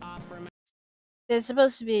here to offer my There's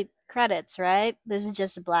supposed to be credits, right? This is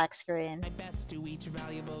just a black screen. best to each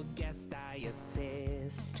valuable guest I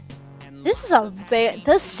assist. This is a big.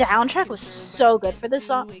 The soundtrack was so good for this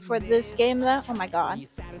song, for this game, though. Oh my god. Were you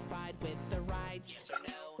satisfied with the rides? Yes or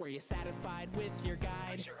no? Were you satisfied with your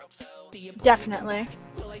guide? I sure hope so. Do you Definitely.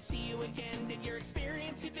 Will I see you again? Did your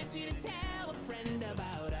experience convince you to tell a friend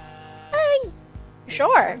about us? Hey,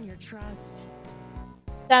 sure. Your trust.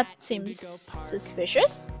 That seems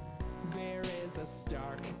suspicious. There is a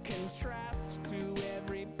stark contrast to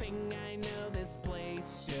everything I know this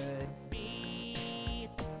place should be.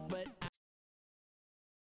 But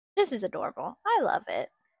This is adorable. I love it.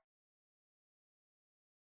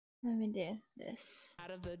 Let me do this.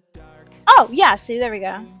 out of the dark, Oh, yeah, see, there we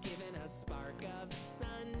go. you've given a spark of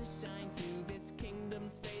sunshine to this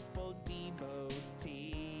kingdom's faithful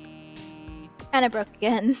devotee. And it broke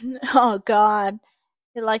again. Oh god.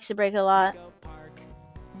 It likes to break a lot. Go park,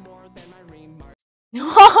 more than my remarks.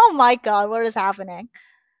 Oh my god, what is happening?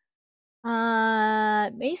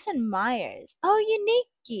 Mason Myers. Oh,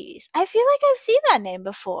 Uniqueys. I feel like I've seen that name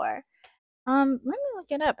before. Let me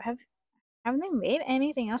look it up. Have they made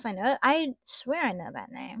anything else I know? I swear I know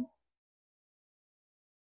that name.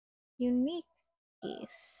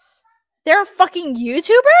 Uniqueys. They're a fucking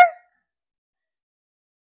YouTuber?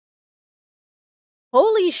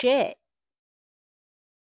 Holy shit.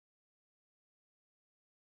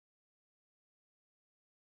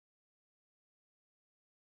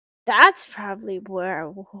 That's probably where.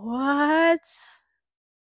 What?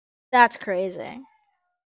 That's crazy.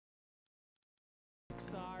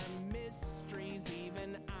 Are mysteries,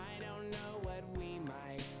 even I don't know what we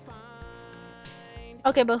might find.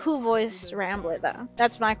 Okay, but who voiced Rambler though?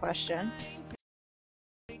 That's my question.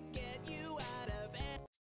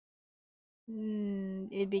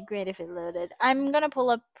 It'd be great if it loaded. I'm gonna pull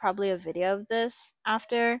up probably a video of this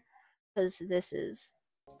after, because this is.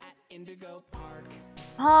 At Indigo Park,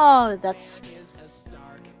 Oh, that's is a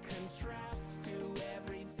stark contrast to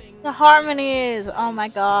everything the harmonies. Oh my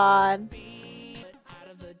god. out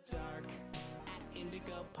of the dark. At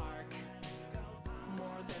Indigo Park,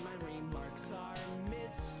 more than my remarks are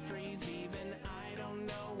mysteries. Even I don't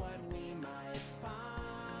know what we might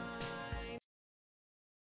find.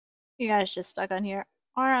 You guys just stuck on here.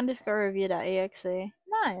 r_review.exe.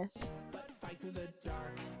 Nice. But fight through the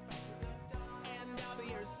dark, and I'll be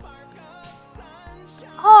your spark of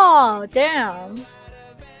sunshine. Oh, damn. Out of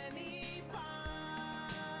any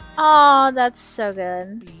bind. Oh, that's so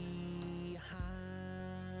good. Behind.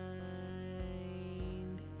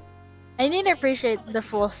 I need to appreciate the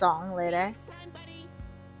full song later. Next time, buddy.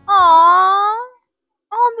 Aww.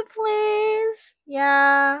 On the please.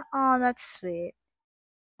 Yeah. Oh, that's sweet.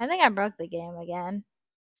 I think I broke the game again.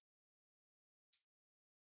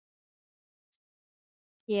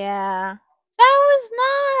 Yeah. That was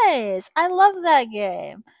nice. I love that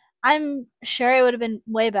game. I'm sure it would have been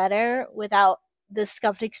way better without the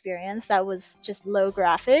scuffed experience that was just low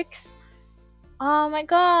graphics. Oh my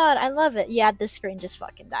god, I love it. Yeah, this screen just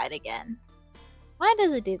fucking died again. Why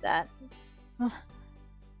does it do that? Oh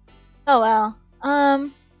well.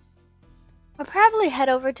 I'll probably head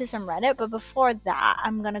over to some Reddit, but before that,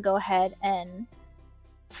 I'm gonna go ahead and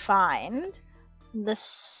find the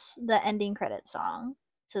ending credit song.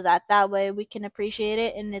 so that way we can appreciate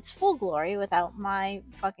it in its full glory without my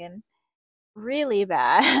fucking really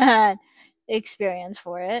bad experience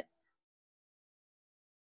for it.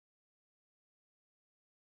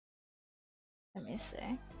 Let me see.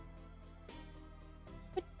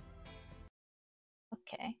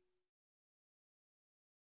 Okay.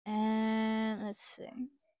 And let's see.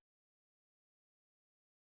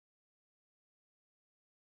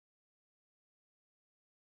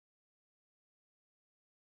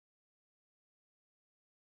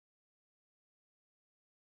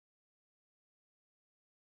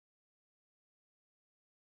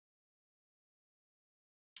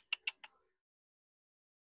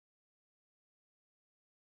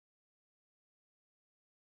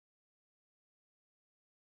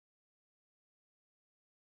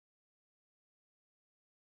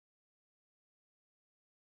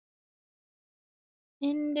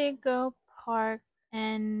 Indigo Park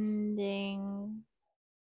ending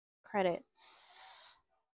credits.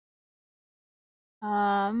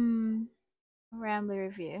 Rambly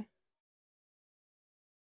review.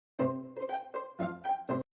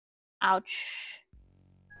 Ouch.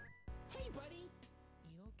 Hey, buddy.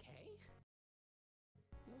 You okay?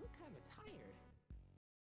 You look kind of tired.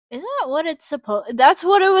 Isn't that what it's supposed? That's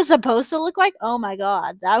what it was supposed to look like. Oh my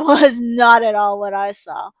god, that was not at all what I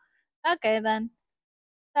saw. Okay then,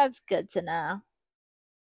 that's good to know.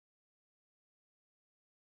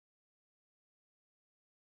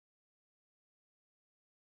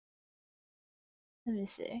 Let me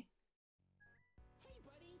see. Hey,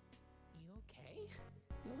 buddy. You okay?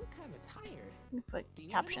 You look kind of tired. Put Do you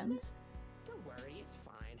need a moment? captions. Don't worry, it's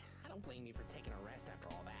fine. I don't blame you for taking a rest after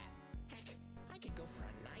all that. Heck, I could go for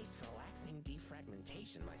a nice, relaxing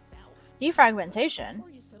defragmentation myself. Defragmentation. Before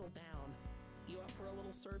you settle down, you up for a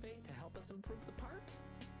little survey to help us improve the park?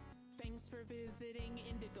 Thanks for visiting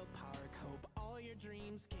Indigo Park. Hope all your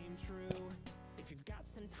dreams came true. If you've got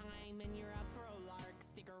some time and you're up for a lark,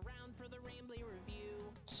 stick around for the Rambly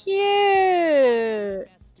review. Cute.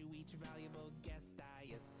 Best to each valuable guest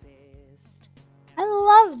I assist. I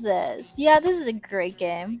love this. Yeah, this is a great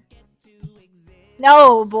game.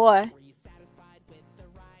 No, boy.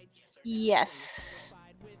 Yes.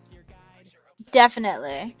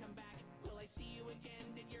 Definitely.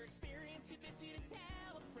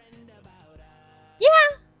 Yeah.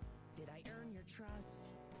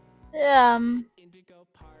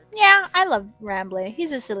 Yeah, I love Rambly.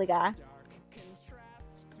 He's a silly guy.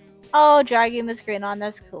 Oh, dragging the screen on,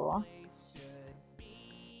 that's cool.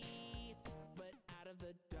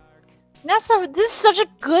 This is such a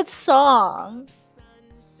good song.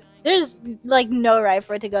 There's like no right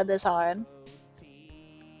for it to go this hard.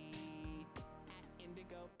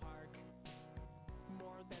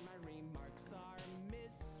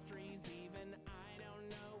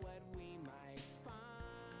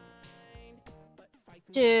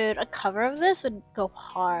 Dude, a cover of this would go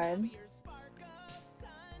hard.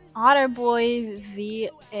 Otterboy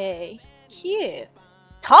VA. Cute.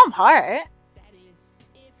 Tom Hart.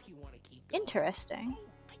 Interesting.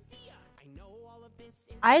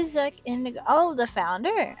 Isaac Indigo. Oh, the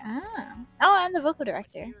founder. Oh, and the vocal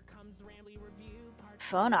director.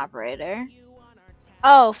 Phone operator.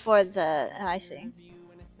 Oh, for the. I see.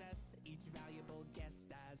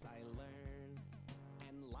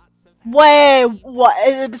 Wait, what?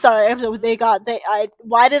 I'm sorry. They got.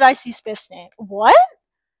 Why did I see Spiff's name? What?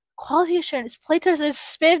 Quality assurance. Playtest is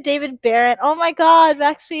Spiff, David Barrett. Oh my god,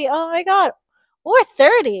 Maxie. Oh my god. Or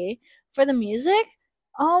 30 for the music.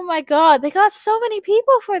 Oh my god, they got so many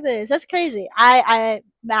people for this. That's crazy. I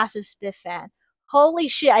massive Spiff fan. Holy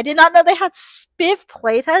shit, I did not know they had Spiff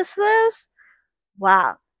playtest this.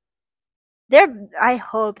 Wow. I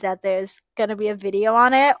hope that there's gonna be a video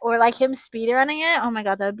on it or like him speedrunning it. Oh my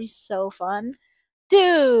god, that would be so fun.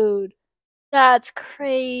 Dude, that's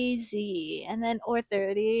crazy. And then or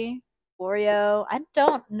 30, Oreo. I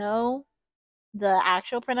don't know the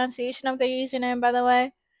actual pronunciation of their username, by the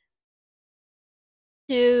way.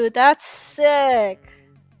 Dude, that's sick.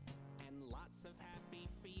 And lots of happy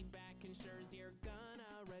feedback ensures you're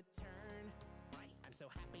gonna return. I'm so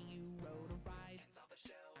happy you rode a ride.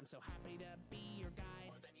 I'm so happy to be your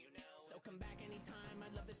guide. So come back anytime.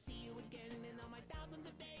 I'd love to see you again. In all my thousands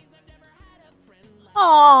of days, I've never had a friend like.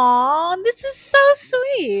 Aww, this is so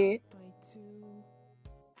sweet.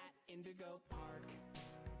 At Indigo Park,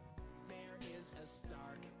 there is a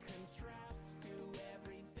stark contrast to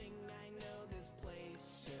everything I know this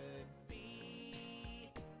place should be.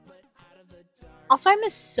 But out of the dark. Also, I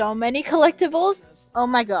miss so many collectibles. Oh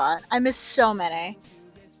my god, I miss so many.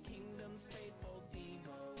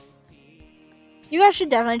 You guys should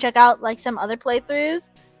definitely check out like some other playthroughs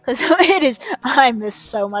because it is. I miss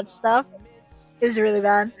so much stuff. It was really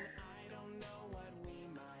bad.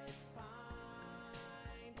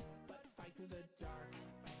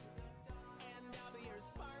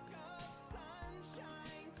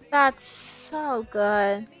 That's so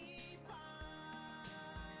good.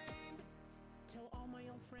 Till all my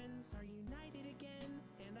old friends are united again,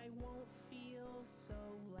 and I won't feel so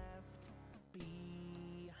left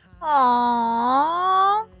behind.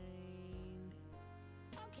 Aww.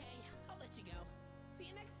 Okay, I'll let you go. See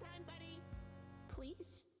you next time, buddy.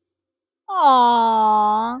 Please?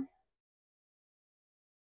 Aww.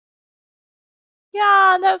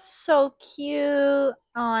 Yeah, that's so cute. Oh,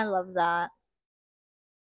 I love that.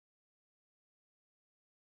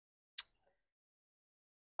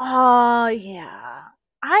 Oh yeah.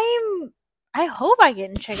 I'm I hope I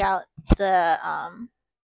can check out the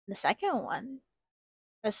second one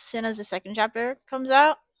as soon as the second chapter comes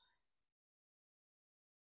out.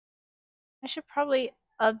 I should probably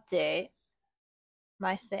update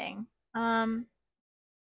my thing. Let me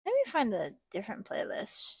find a different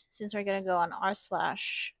playlist since we're gonna go on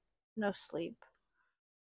r/nosleep.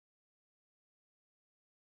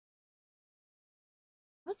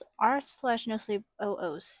 What's r/nosleep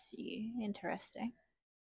OOC? Interesting.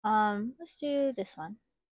 Let's do this one.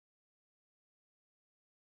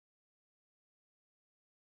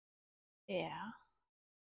 Yeah.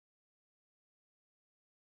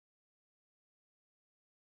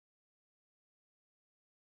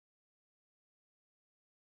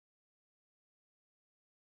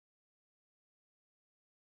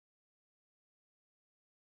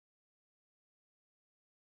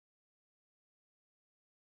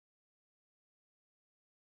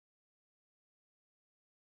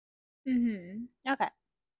 Okay.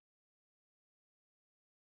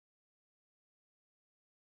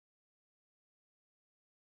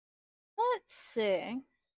 Let's see.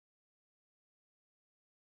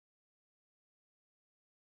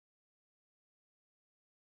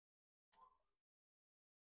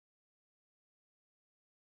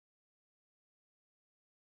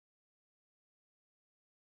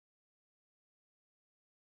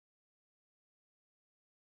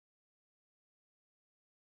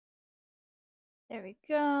 There we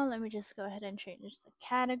go. Let me just go ahead and change the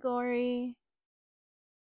category.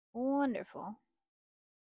 Wonderful.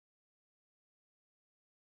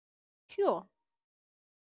 Cool.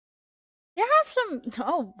 They have some.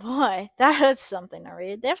 Oh boy, that's something to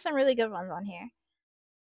read. They have some really good ones on here.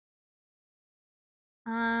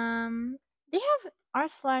 They have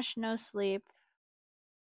r/nosleep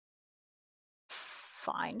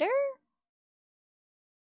finder.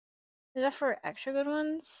 Is that for extra good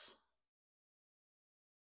ones?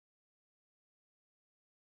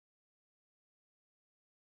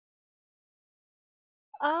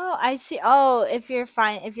 Oh, I see. Oh, if you're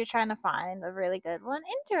trying to find a really good one,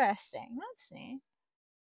 interesting. Let's see.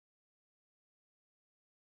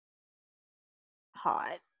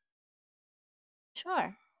 Hot.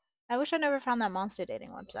 Sure. I wish I never found that monster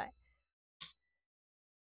dating website.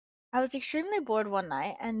 I was extremely bored one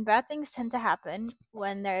night, and bad things tend to happen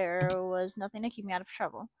when there was nothing to keep me out of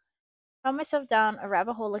trouble. Found myself down a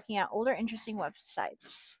rabbit hole looking at older, interesting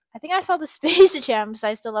websites. I think I saw the Space Jam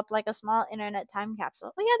site still up like a small internet time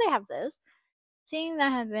capsule. Oh, yeah, they have those. Seeing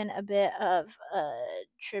that had been a bit of a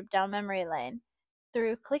trip down memory lane.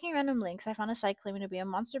 Through clicking random links, I found a site claiming to be a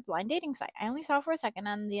monster blind dating site. I only saw it for a second,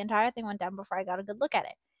 and the entire thing went down before I got a good look at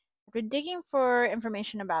it. After digging for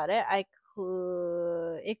information about it, I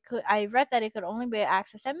read that it could only be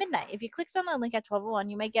accessed at midnight. If you clicked on the link at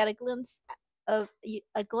 12:01, you might get a glance of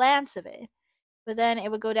it, but then it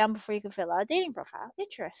would go down before you could fill out a dating profile.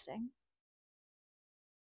 Interesting.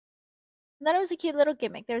 And then it was a cute little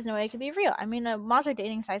gimmick. There was no way it could be real. I mean, a monster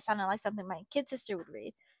dating site sounded like something my kid sister would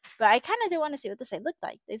read, but I kind of did want to see what the site looked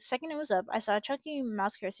like. The second it was up, I saw a chunky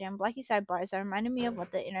mouse cursor and blocky sidebars that reminded me of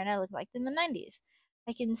what the internet looked like in the 90s.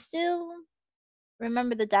 I can still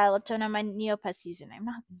remember the dial-up tone on my Neopets username,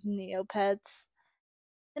 not Neopets.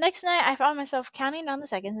 The next night, I found myself counting down the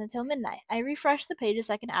seconds until midnight. I refreshed the page a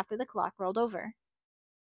second after the clock rolled over.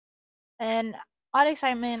 And odd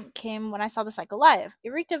excitement came when I saw the cycle live. It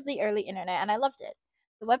reeked of the early internet, and I loved it.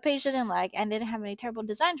 The webpage didn't lag and didn't have any terrible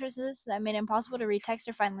design choices that made it impossible to read text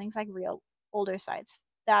or find links like real older sites.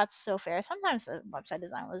 That's so fair. Sometimes the website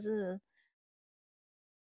design was.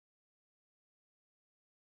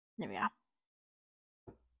 There we go.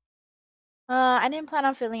 I didn't plan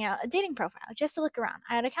on filling out a dating profile, just to look around.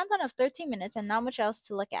 I had a countdown of 13 minutes and not much else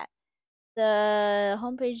to look at. The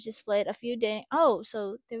homepage displayed a few dating. Oh,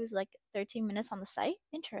 so there was like 13 minutes on the site?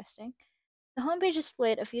 Interesting. The homepage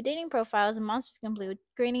displayed a few dating profiles and monsters complete with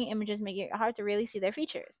grainy images making it hard to really see their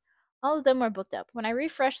features. All of them were booked up. When I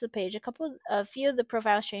refreshed the page, a few of the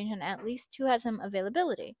profiles changed and at least two had some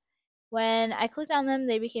availability. When I clicked on them,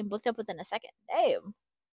 they became booked up within a second. Damn.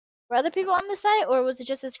 Were other people on the site, or was it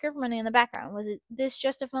just a script running in the background? Was it this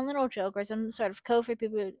just a fun little joke, or some sort of code for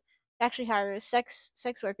people who actually hire sex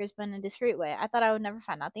workers, but in a discreet way? I thought I would never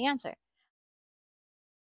find out the answer.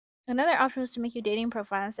 Another option was to make your dating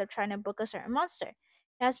profile instead of trying to book a certain monster. It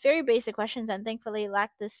asked very basic questions and thankfully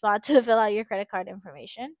lacked the spot to fill out your credit card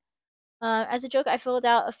information. As a joke, I filled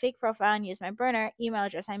out a fake profile and used my burner email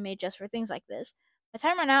address I made just for things like this. My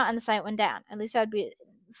time ran out and the site went down. At least that'd be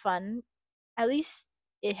fun. At least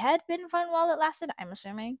it had been fun while it lasted, I'm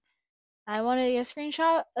assuming. I wanted to get a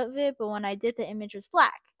screenshot of it, but when I did, the image was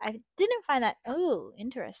black. I didn't find that. Oh,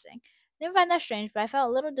 interesting. Didn't find that strange, but I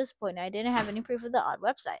felt a little disappointed. I didn't have any proof of the odd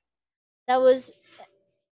website. That was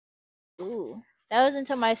Ooh. That was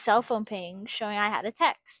until my cell phone ping showing I had a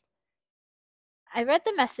text. I read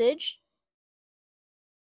the message.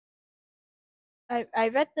 I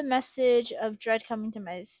read the message of dread coming to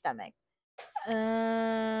my stomach.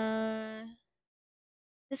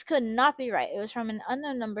 This could not be right. It was from an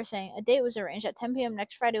unknown number saying a date was arranged at 10 p.m.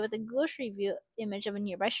 next Friday with a Google Street View image of a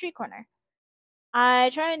nearby street corner.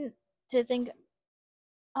 I tried to think.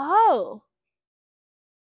 Oh,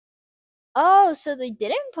 so they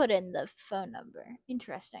didn't put in the phone number.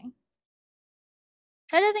 Interesting.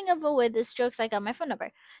 Try to think of a way this jokes I got my phone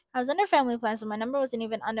number. I was under family plan, so my number wasn't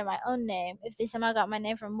even under my own name. If they somehow got my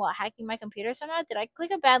name from what, hacking my computer somehow? Did I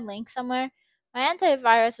click a bad link somewhere? My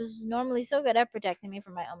antivirus was normally so good at protecting me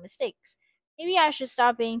from my own mistakes. Maybe I should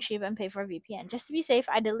stop being cheap and pay for a VPN. Just to be safe,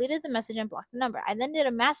 I deleted the message and blocked the number. I then did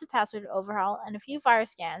a massive password overhaul and a few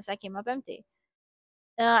virus scans that came up empty.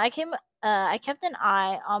 I kept an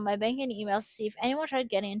eye on my banking emails to see if anyone tried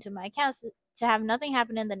getting into my accounts to have nothing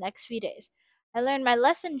happen in the next few days. I learned my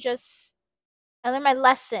lesson just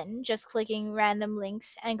just clicking random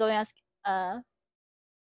links and going on uh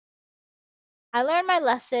I learned my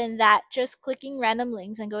lesson that just clicking random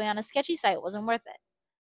links and going on a sketchy site wasn't worth it.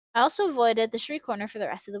 I also avoided the street corner for the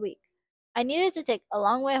rest of the week. I needed to take a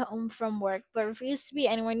long way home from work, but refused to be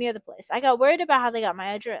anywhere near the place. I got worried about how they got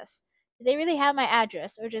my address. Did they really have my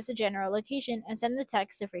address, or just a general location, and send the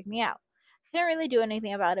text to freak me out? I couldn't really do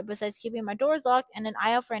anything about it besides keeping my doors locked and an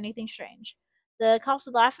eye out for anything strange. The cops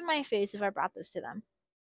would laugh in my face if I brought this to them.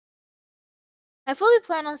 I fully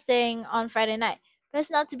plan on staying on Friday night.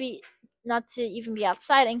 Best not to even be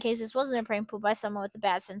outside in case this wasn't a prank pulled by someone with a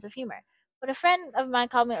bad sense of humor. But a friend of mine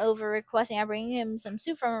called me over requesting I bring him some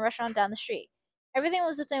soup from a restaurant down the street. Everything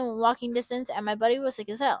was within walking distance and my buddy was sick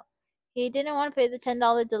as hell. He didn't want to pay the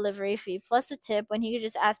 $10 delivery fee plus the tip when he could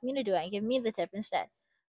just ask me to do it and give me the tip instead.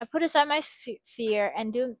 I put aside my fear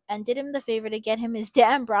and did him the favor to get him his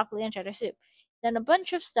damn broccoli and cheddar soup. Done a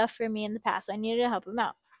bunch of stuff for me in the past, so I needed to help him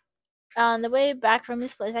out. On the way back from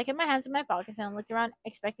this place, I kept my hands in my pockets and looked around,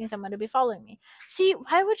 expecting someone to be following me. See,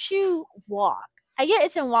 why would you walk? I get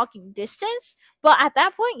it's in walking distance, but at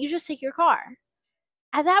that point, you just take your car.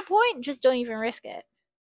 At that point, just don't even risk it.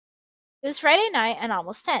 It was Friday night and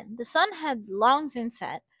almost 10. The sun had long since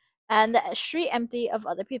set, and the street empty of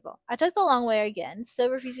other people. I took the long way again, still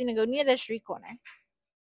refusing to go near the street corner.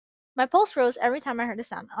 My pulse rose every time I heard a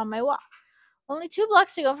sound on my walk. Only 2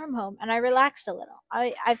 blocks to go from home, and I relaxed a little.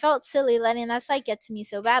 I felt silly letting that sight get to me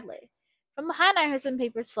so badly. From behind, I heard some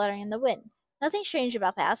papers fluttering in the wind. Nothing strange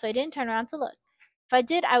about that, so I didn't turn around to look. If I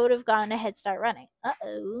did, I would have gotten a head start running.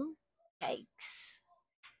 Uh-oh. Yikes.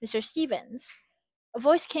 Mr. Stevens. A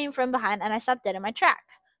voice came from behind, and I stopped dead in my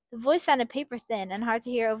tracks. The voice sounded paper thin and hard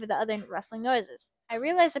to hear over the other rustling noises. I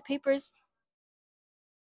realized that papers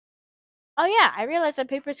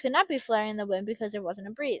could not be flaring in the wind because there wasn't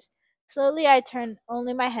a breeze. Slowly, I turned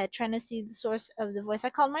only my head, trying to see the source of the voice. I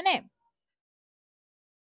called my name.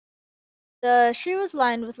 The street was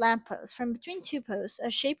lined with lampposts. From between two posts,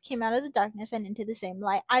 a shape came out of the darkness and into the same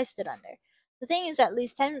light I stood under. The thing is at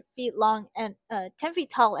least 10 feet long and 10 feet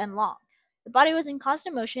tall and long. The body was in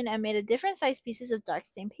constant motion and made of different sized pieces of dark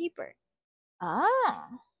stained paper. Ah,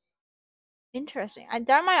 interesting. I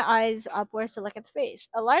darted my eyes upwards to look at the face.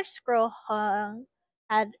 Had A large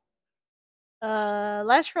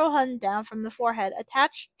scroll hung down from the forehead,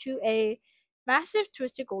 attached to a massive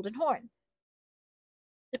twisted golden horn.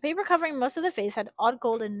 The paper covering most of the face had odd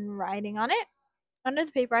golden writing on it. Under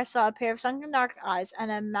the paper, I saw a pair of sunken dark eyes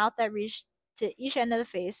and a mouth that reached to each end of the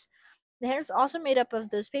face. The hair was also made up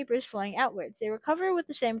of those papers flowing outwards. They were covered with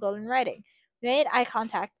the same golden writing. We made eye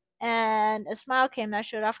contact, and a smile came that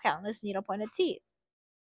showed off countless needle-pointed teeth.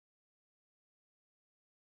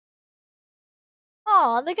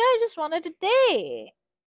 Oh, the guy just wanted a date.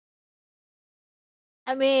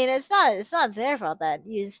 I mean, it's not their fault that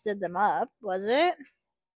you stood them up, was it?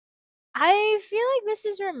 I feel like this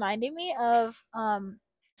is reminding me of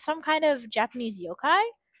some kind of Japanese yokai.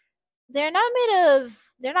 They're not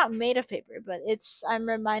made of paper, but it's I'm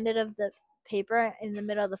reminded of the paper in the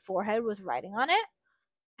middle of the forehead with writing on it.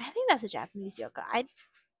 I think that's a Japanese yokai.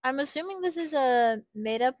 I'm assuming this is a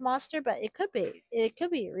made up monster, but it could be. It could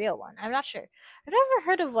be a real one. I'm not sure. I've never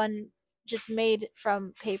heard of one just made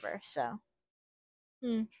from paper, so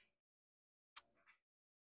hmm.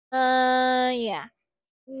 Yeah.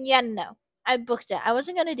 Yeah, no. I booked it. I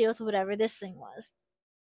wasn't gonna deal with whatever this thing was.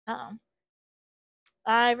 Uh-oh.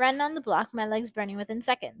 I ran down the block, my legs burning within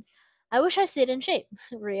seconds. I wish I stayed in shape.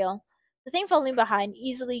 Real. The thing falling behind,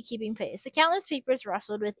 easily keeping pace. The countless papers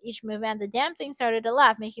rustled with each movement, and the damn thing started to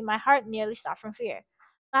laugh, making my heart nearly stop from fear.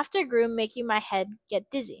 Laughter grew, making my head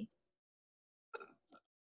get dizzy.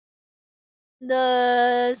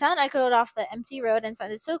 The sound echoed off the empty road and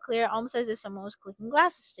sounded so clear, almost as if someone was clicking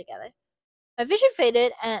glasses together. My vision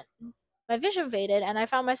faded, and I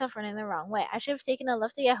found myself running the wrong way. I should have taken a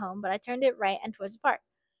left to get home, but I turned it right and towards the park.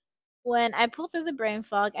 When I pulled through the brain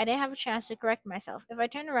fog, I didn't have a chance to correct myself. If I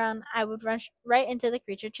turned around, I would run right into the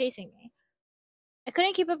creature chasing me. I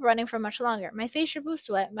couldn't keep up running for much longer. My face dripped with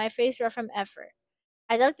sweat, my face rough from effort.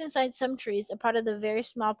 I ducked inside some trees, a part of the very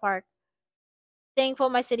small park. Thankful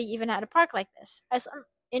my city even had a park like this. I slumped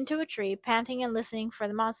into a tree, panting and listening for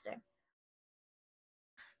the monster.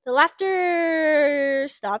 The laughter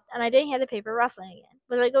stopped, and I didn't hear the paper rustling again.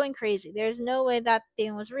 Was I going crazy? There's no way that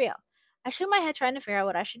thing was real. I shook my head trying to figure out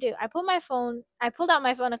what I should do. I pulled out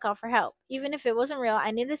my phone to call for help. Even if it wasn't real,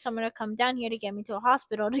 I needed someone to come down here to get me to a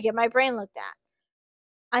hospital to get my brain looked at.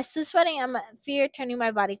 I stood sweating and my fear turning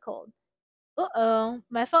my body cold. Uh-oh,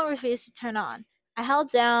 my phone refused to turn on. I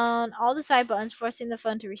held down all the side buttons, forcing the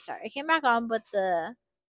phone to restart. It came back on,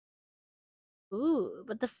 Ooh,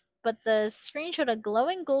 but the screen showed a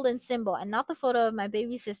glowing golden symbol and not the photo of my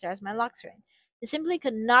baby sister as my lock screen. It simply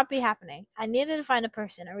could not be happening. I needed to find a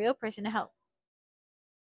real person to help.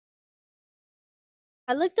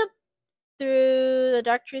 I looked up through the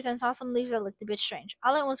dark trees and saw some leaves that looked a bit strange.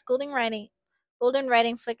 All at once, golden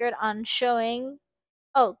writing flickered on, showing.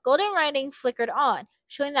 Oh, golden writing flickered on,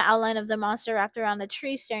 showing the outline of the monster wrapped around a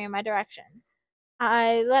tree, staring in my direction.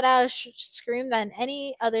 I let out a scream that in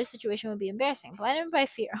any other situation would be embarrassing. Blinded by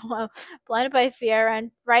fear, I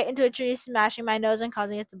ran right into a tree, smashing my nose and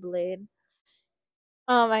causing it to bleed.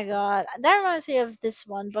 Oh my god, that reminds me of this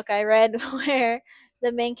one book I read where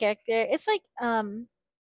the main character, it's like I don't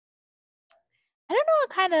know what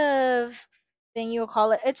kind of thing you would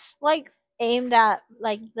call it. It's like aimed at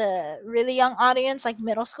like the really young audience, like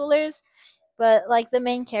middle schoolers. But like the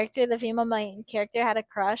main character, the female main character, had a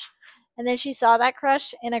crush, and then she saw that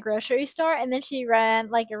crush in a grocery store, and then she ran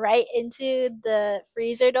like right into the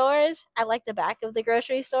freezer doors at like the back of the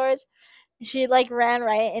grocery stores. She like ran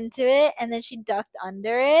right into it, and then she ducked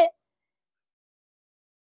under it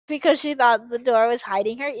because she thought the door was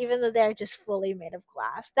hiding her, even though they're just fully made of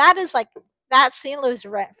glass. That is like that scene lives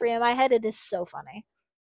rent free in my head. It is so funny.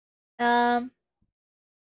 Um,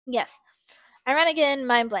 yes, I ran again,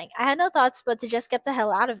 mind blank. I had no thoughts but to just get the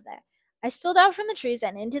hell out of there. I spilled out from the trees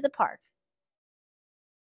and into the park.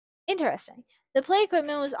 Interesting. The play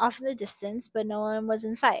equipment was off in the distance, but no one was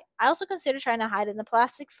in sight. I also considered trying to hide in the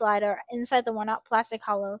plastic slide or inside the worn out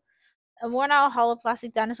hollow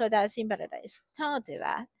plastic dinosaur that had seen better days. Don't do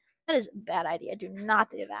that. That is a bad idea. Do not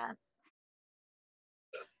do that.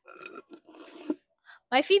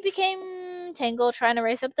 My feet became tangled trying to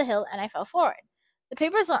race up the hill, and I fell forward. The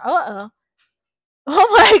papers were Oh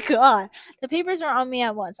my god! The papers were on me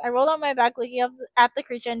at once. I rolled on my back, looking up at the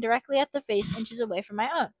creature and directly at the face, inches away from my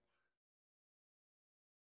own.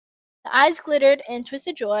 The eyes glittered in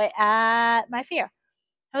twisted joy at my fear.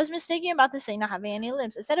 I was mistaken about this thing not having any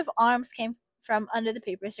limbs. A set of arms came from under the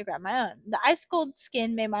papers to grab my own. The ice cold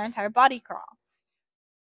skin made my entire body crawl.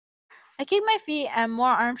 I kicked my feet and more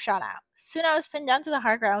arms shot out. Soon I was pinned down to the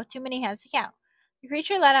hard ground with too many hands to count. The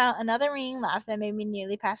creature let out another ringing laugh that made me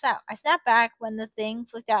nearly pass out. I snapped back when the thing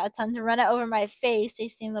flicked out a tongue to run it over my face,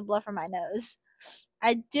 tasting the blood from my nose.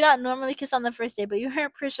 I do not normally kiss on the first day, but you are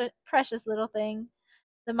a precious little thing.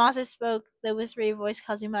 The monster spoke, the whispery voice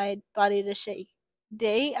causing my body to shake.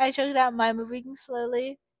 Date? I choked out, my moving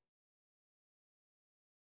slowly.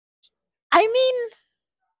 I mean,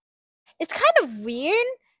 it's kind of weird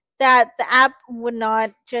that the app would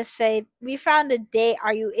not just say, "We found a date.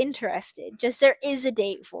 Are you interested?" Just there is a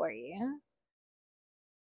date for you.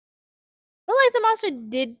 But like the monster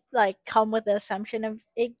did like come with the assumption of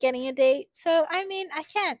it getting a date, so I mean, I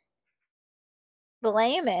can't.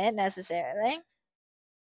 blame it necessarily.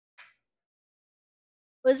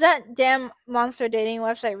 Was that damn monster dating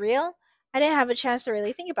website real? I didn't have a chance to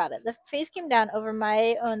really think about it. The face came down over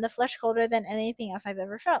my own, the flesh colder than anything else I've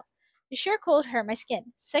ever felt. The sheer cold hurt my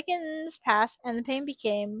skin. Seconds passed, and the pain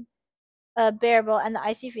became bearable, and the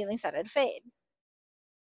icy feeling started to fade.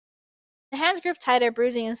 The hands gripped tighter,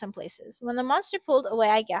 bruising in some places. When the monster pulled away,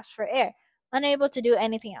 I gasped for air, unable to do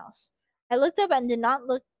anything else. I looked up and did not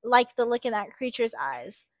look like the look in that creature's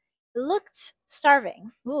eyes. It looked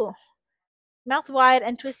starving. Ooh. Mouth wide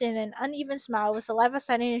and twisted in an uneven smile with saliva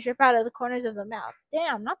starting to drip out of the corners of the mouth.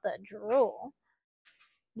 Damn, not the drool.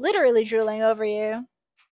 Literally drooling over you.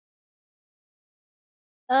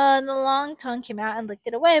 The long tongue came out and licked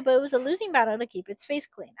it away, but it was a losing battle to keep its face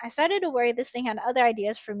clean. I started to worry this thing had other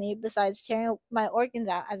ideas for me besides tearing my organs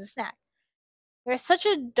out as a snack. You're such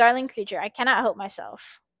a darling creature, I cannot help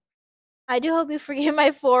myself. I do hope you forgive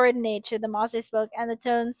my forward nature, the monster spoke, and the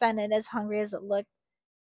tone sounded as hungry as it looked.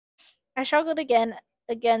 I struggled again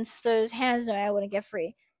against those hands knowing I wouldn't get free.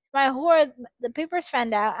 To my horror, the papers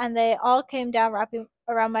fanned out, and they all came down wrapping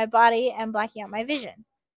around my body and blacking out my vision.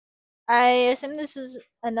 I assumed this was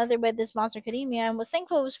another way this monster could eat me, and was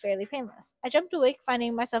thankful it was fairly painless. I jumped awake,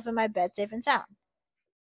 finding myself in my bed, safe and sound.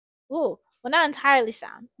 Ooh, well, not entirely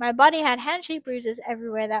sound. My body had hand-shaped bruises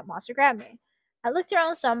everywhere that monster grabbed me. I looked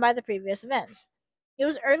around stunned by the previous events. It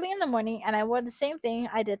was early in the morning, and I wore the same thing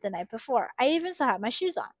I did the night before. I even still had my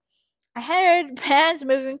shoes on. I heard pans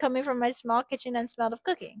moving coming from my small kitchen and smelled of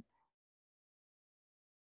cooking.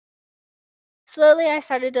 Slowly, I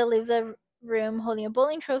started to leave the room holding a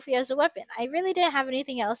bowling trophy as a weapon. I really didn't have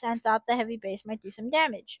anything else and thought the heavy base might do some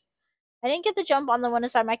damage. I didn't get the jump on the one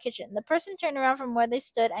inside my kitchen. The person turned around from where they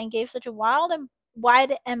stood and gave such a wild and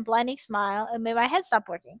wide and blinding smile it made my head stop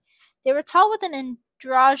working. They were tall with an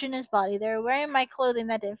androgynous body. They were wearing my clothing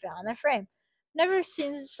that didn't fit on their frame. Never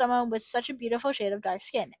seen someone with such a beautiful shade of dark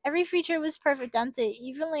skin. Every feature was perfect down to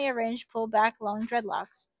evenly arranged pulled back long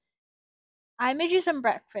dreadlocks. I made you some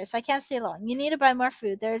breakfast. I can't stay long. You need to buy more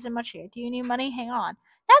food. There isn't much here. Do you need money? Hang on.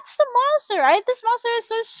 That's the monster, right? This monster is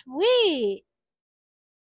so sweet.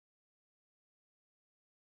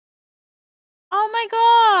 Oh my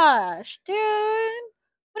gosh, dude.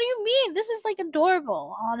 What do you mean? This is like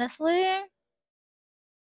adorable, honestly.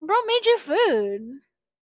 Bro made you food.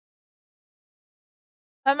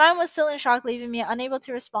 My mind was still in shock, leaving me unable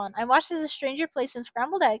to respond. I watched as a stranger placed some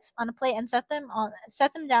scrambled eggs on a plate and set them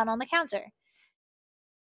down on the counter.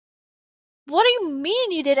 What do you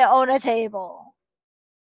mean you didn't own a table?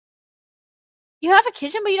 You have a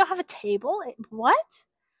kitchen, but you don't have a table? What?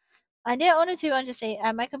 I didn't own a table and just ate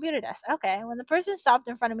at my computer desk. Okay. When the person stopped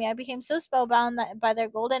in front of me, I became so spellbound by their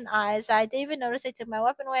golden eyes that I didn't even notice they took my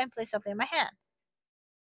weapon away and placed something in my hand.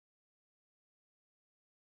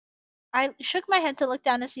 I shook my head to look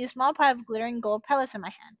down and see a small pile of glittering gold pellets in my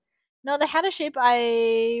hand. No, they had a shape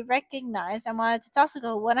I recognized and wanted to toss the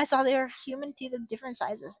gold when I saw they were human teeth of different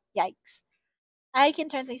sizes. Yikes. I can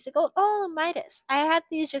turn things to gold. Oh, Midas. I had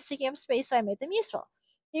these just taking up space, so I made them useful.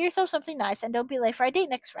 Do yourself something nice and don't be late for our date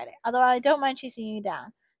next Friday, although I don't mind chasing you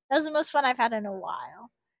down. That was the most fun I've had in a while.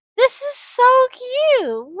 This is so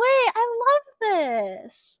cute. Wait, I love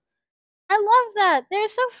this. I love that. They're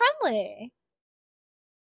so friendly.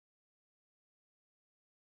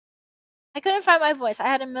 I couldn't find my voice. I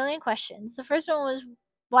had a million questions. The first one was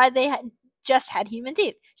why they had just had human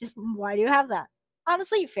teeth. Just why do you have that?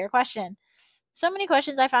 Honestly, fair question. So many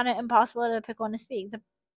questions I found it impossible to pick one to speak.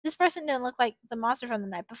 This person didn't look like the monster from the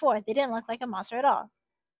night before. They didn't look like a monster at all.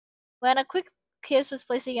 When a quick kiss was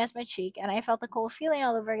placed against my cheek and I felt the cold feeling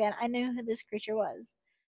all over again, I knew who this creature was.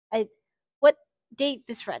 I what date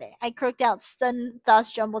this Friday? I croaked out, stunned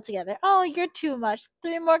thoughts jumbled together. Oh, you're too much.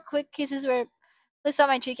 Three more quick kisses were placed on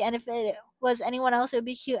my cheek, and if it was anyone else, it would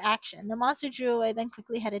be cute action. The monster drew away, then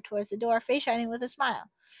quickly headed towards the door, face shining with a smile.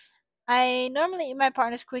 I normally eat my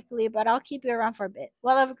partners quickly, but I'll keep you around for a bit.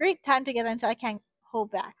 We'll have a great time together until I can't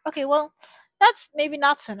hold back. Okay, well, that's maybe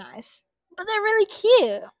not so nice, but they're really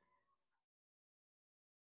cute.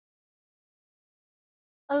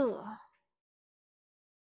 Oh,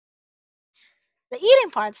 the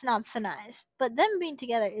eating part's not so nice, but them being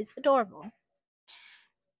together is adorable.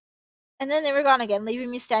 And then they were gone again,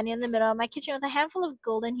 leaving me standing in the middle of my kitchen with a handful of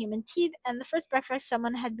golden human teeth and the first breakfast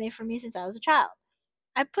someone had made for me since I was a child.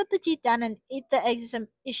 I put the teeth down and ate the eggs with some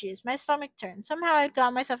issues. My stomach turned. Somehow I'd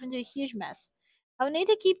gotten myself into a huge mess. I would need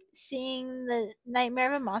to keep seeing the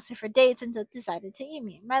nightmare of a monster for days until it decided to eat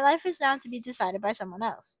me. My life is now to be decided by someone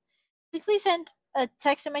else. Quickly sent a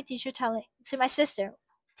text to my teacher telling to my sister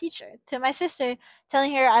teacher to my sister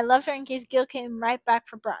telling her I loved her in case Gil came right back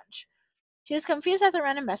for brunch. She was confused at the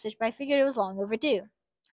random message, but I figured it was long overdue.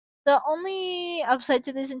 The only upside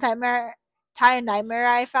to this entire nightmare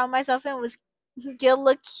I found myself in was Gil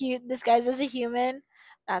looked cute disguised as a human.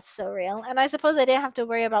 That's so real. And I suppose I didn't have to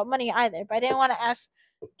worry about money either, but I didn't want to ask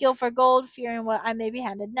Gil for gold, fearing what I may be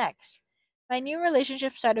handed next. My new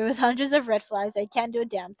relationship started with hundreds of red flags I can't do a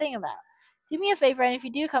damn thing about. Do me a favor, and if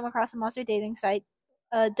you do come across a monster dating site,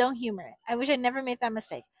 don't humor it. I wish I never made that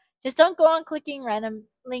mistake. Just don't go on clicking random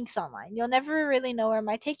links online. You'll never really know where it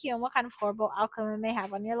might take you and what kind of horrible outcome it may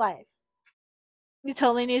have on your life. You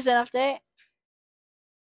totally need an update.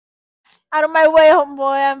 Out of my way,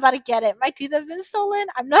 homeboy. I'm about to get it. My teeth have been stolen.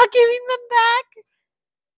 I'm not giving them back.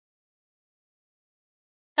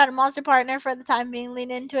 Got a monster partner for the time being.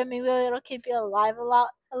 Lean into it. Maybe it'll keep you alive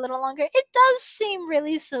a little longer. It does seem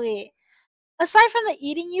really sweet. Aside from the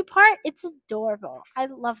eating you part, it's adorable. I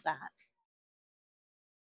love that.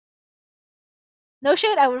 No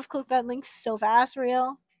shit, I would have clicked that link so fast,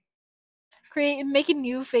 real. Make a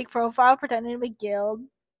new fake profile pretending to be guild.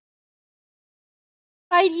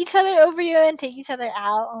 Fight each other over you and take each other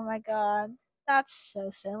out. Oh my god. That's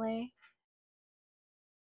so silly.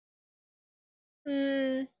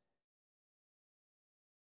 Hmm.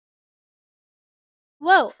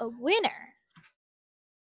 Whoa, a winner.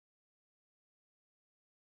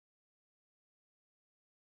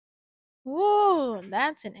 Whoa,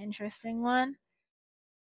 that's an interesting one.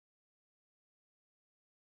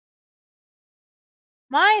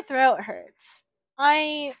 My throat hurts.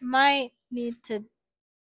 I might need to.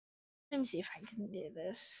 Let me see if I can do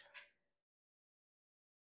this.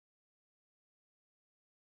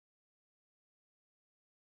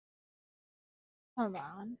 Hold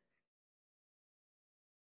on.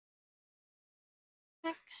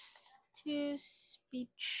 Text to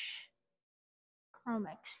speech Chrome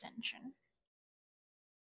extension.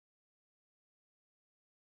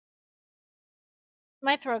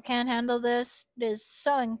 My throat can't handle this. It is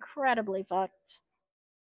so incredibly fucked.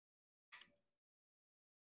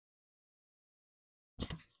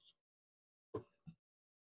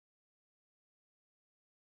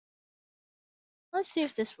 Let's see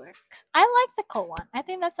if this works. I like the cold one. I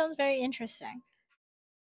think that sounds very interesting.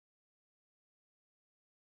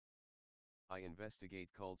 I investigate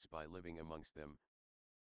cults by living amongst them.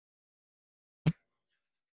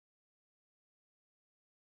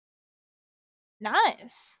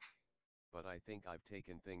 Nice. But I think I've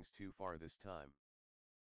taken things too far this time.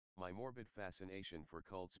 My morbid fascination for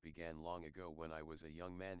cults began long ago when I was a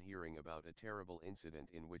young man hearing about a terrible incident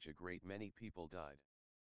in which a great many people died.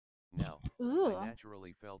 Now, I Ooh.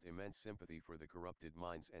 naturally felt immense sympathy for the corrupted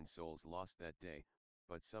minds and souls lost that day,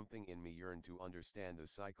 but something in me yearned to understand the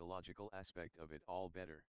psychological aspect of it all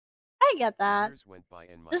better. I get The that. years went by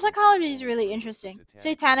and my The interest psychology is only really grew with the interesting.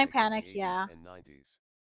 satanic Satanic panic of panic, the 80s yeah. and 90s.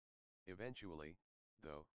 Eventually,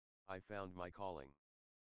 though, I found my calling.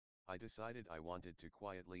 I decided I wanted to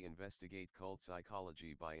quietly investigate cult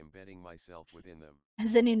psychology by embedding myself within them.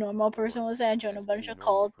 As any normal person Or, would say, I joined a as bunch any of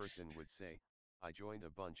normal cults. person would say, I joined a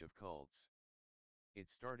bunch of cults. It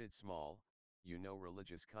started small,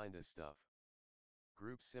 religious kinda stuff.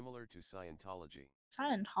 Groups similar to Scientology. These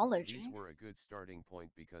Scientology. were a good starting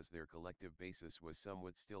point because their collective basis was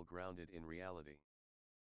somewhat still grounded in reality.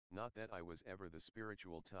 Not that I was ever the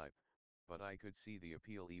spiritual type, but I could see the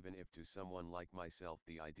appeal even if to someone like myself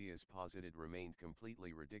the ideas posited remained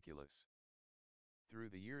completely ridiculous. Through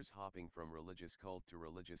the years hopping from religious cult to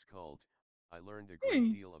religious cult, I learned a great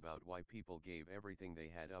Hmm. deal about why people gave everything they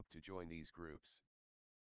had up to join these groups.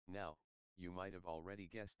 Now, you might have already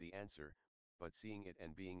guessed the answer, but seeing it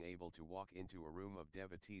and being able to walk into a room of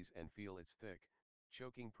devotees and feel its thick,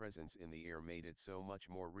 choking presence in the air made it so much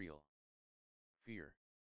more real. Fear.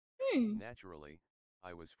 Hmm. Naturally,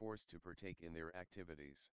 I was forced to partake in their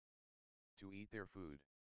activities. To eat their food.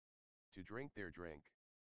 To drink their drink.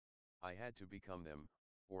 I had to become them,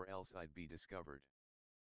 or else I'd be discovered.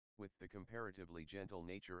 With the comparatively gentle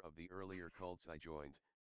nature of the earlier cults I joined,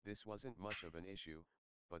 this wasn't much of an issue,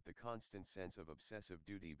 but the constant sense of obsessive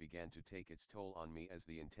duty began to take its toll on me as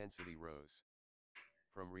the intensity rose.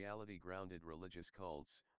 From reality-grounded religious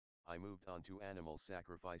cults, I moved on to animal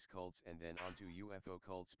sacrifice cults and then onto UFO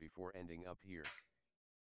cults before ending up here.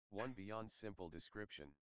 One beyond simple description.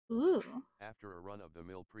 Ooh. After a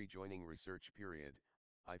run-of-the-mill pre-joining research period,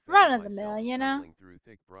 I Run found of the mill, myself you know? stumbling through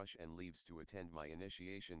thick brush and leaves to attend my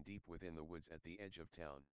initiation deep within the woods at the edge of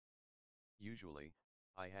town. Usually,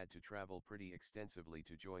 I had to travel pretty extensively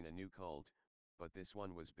to join a new cult, but this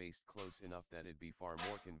one was based close enough that it'd be far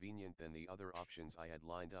more convenient than the other options I had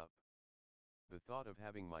lined up. The thought of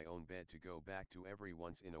having my own bed to go back to every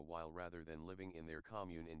once in a while rather than living in their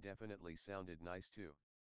commune indefinitely sounded nice too.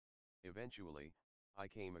 Eventually, I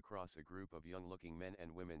came across a group of young-looking men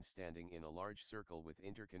and women standing in a large circle with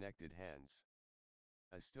interconnected hands.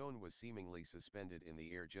 A stone was seemingly suspended in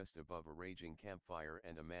the air just above a raging campfire,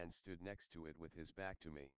 and a man stood next to it with his back to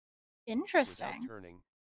me. Without Interesting. turning,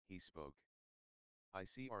 he spoke. "I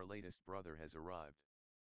see our latest brother has arrived.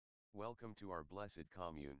 Welcome to our blessed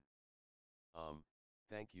commune." Um,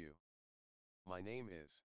 thank you. My name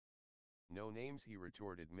is. No names, he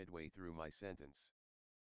retorted midway through my sentence.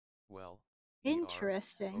 Well, we are,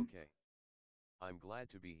 Interesting. okay. I'm glad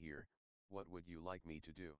to be here. What would you like me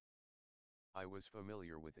to do? I was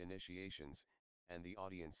familiar with initiations, and the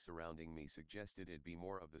audience surrounding me suggested it be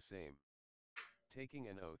more of the same. Taking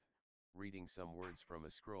an oath, reading some words from a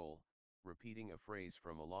scroll, repeating a phrase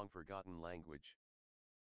from a long-forgotten language.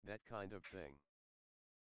 That kind of thing.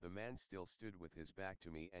 The man still stood with his back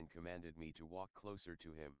to me and commanded me to walk closer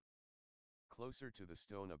to him. Closer to the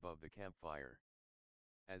stone above the campfire.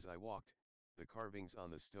 As I walked, the carvings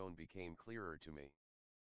on the stone became clearer to me.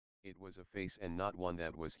 It was a face, and not one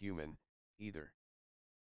that was human, either.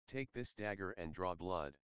 "Take this dagger and draw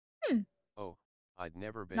blood." Hmm. Oh, I'd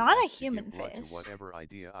never been Not a asked to give human blood to face. whatever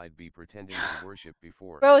idea I'd be pretending to worship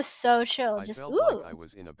before. Bro, so chill. I Just felt like I ooh.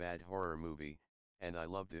 was in a bad horror movie, and I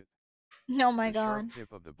loved it. Oh my The sharp god.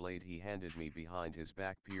 tip of the blade he handed me behind his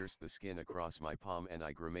back pierced the skin across my palm, and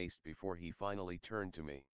I grimaced before he finally turned to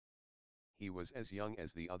me. He was as young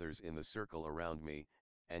as the others in the circle around me,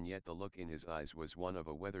 and yet the look in his eyes was one of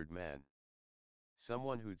a weathered man.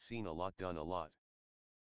 Someone who'd seen a lot, done a lot.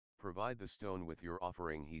 "Provide the stone with your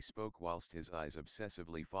offering," he spoke whilst his eyes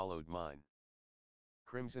obsessively followed mine.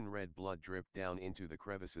 Crimson red blood dripped down into the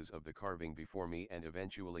crevices of the carving before me and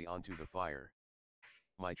eventually onto the fire.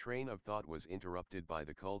 My train of thought was interrupted by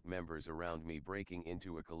the cult members around me breaking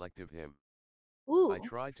into a collective hymn. I Ooh.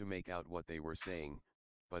 tried to make out what they were saying,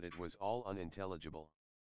 but it was all unintelligible.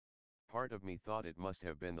 Part of me thought it must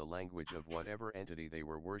have been the language of whatever entity they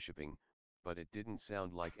were worshipping, but it didn't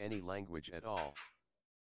sound like any language at all.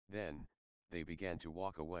 Then, they began to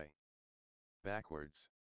walk away. Backwards.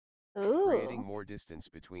 Creating Ooh. more distance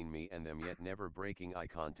between me and them, yet never breaking eye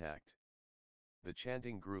contact. The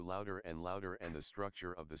chanting grew louder and louder, and the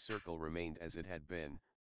structure of the circle remained as it had been,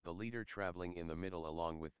 the leader traveling in the middle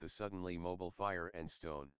along with the suddenly mobile fire and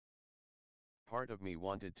stone. Part of me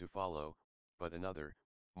wanted to follow, but another,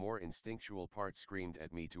 more instinctual part screamed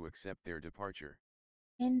at me to accept their departure.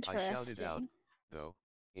 I shouted out, Interesting. though,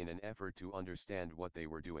 in an effort to understand what they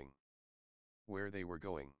were doing. Where they were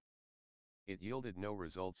going. It yielded no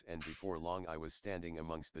results, and before long I was standing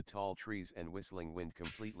amongst the tall trees and whistling wind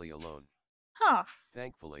completely alone. Huh.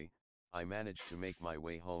 Thankfully, I managed to make my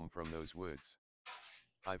way home from those woods.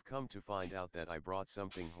 I've come to find out that I brought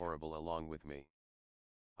something horrible along with me.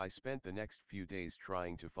 I spent the next few days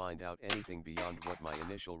trying to find out anything beyond what my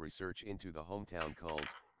initial research into the hometown cult,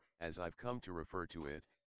 as I've come to refer to it,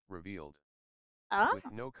 revealed. Oh.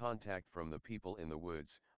 With no contact from the people in the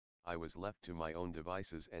woods, I was left to my own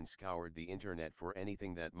devices and scoured the internet for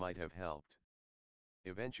anything that might have helped.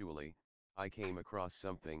 Eventually, I came across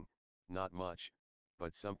something, not much,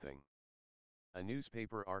 but something. A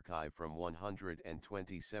newspaper archive from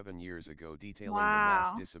 127 years ago detailing the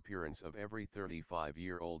mass Wow. disappearance of every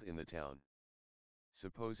 35-year-old in the town.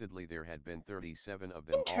 Supposedly there had been 37 of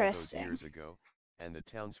them all those Interesting. years ago, and the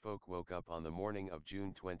townsfolk woke up on the morning of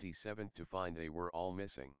June 27th to find they were all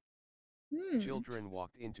missing. Hmm. Children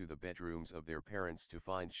walked into the bedrooms of their parents to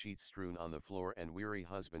find sheets strewn on the floor, and weary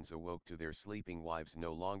husbands awoke to their sleeping wives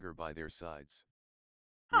no longer by their sides.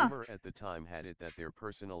 Huh. Rumor at the time had it that their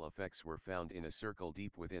personal effects were found in a circle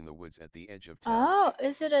deep within the woods at the edge of town. Oh,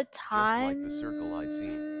 is it a Just like the circle I'd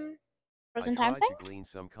seen. I present time tried thing? to glean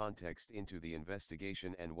some context into the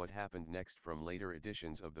investigation and what happened next from later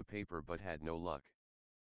editions of the paper, but had no luck.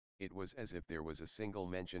 It was as if there was a single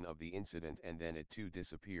mention of the incident and then it too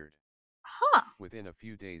disappeared. Huh. Within a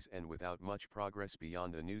few days, and without much progress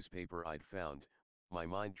beyond the newspaper I'd found, my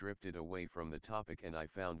mind drifted away from the topic and I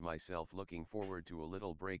found myself looking forward to a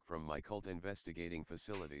little break from my cult investigating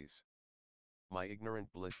facilities. My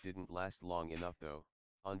ignorant bliss didn't last long enough though,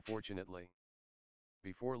 unfortunately.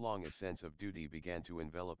 Before long a sense of duty began to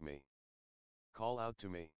envelop me. Call out to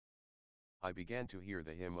me. I began to hear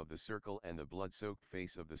the hymn of the circle and the blood-soaked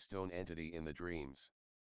face of the stone entity in the dreams.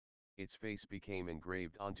 Its face became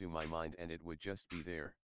engraved onto my mind, and it would just be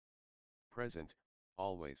there. Present,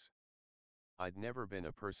 always. I'd never been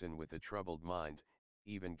a person with a troubled mind,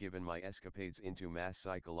 even given my escapades into mass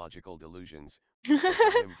psychological delusions, but the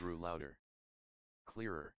hymn grew louder.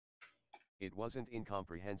 Clearer. It wasn't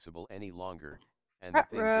incomprehensible any longer, and the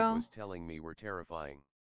things it Ruh-roh. was telling me were terrifying.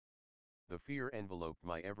 The fear enveloped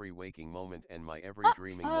my every waking moment and my every Oh,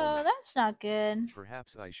 dreaming moment. that's not good.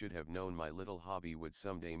 Perhaps I should have known my little hobby would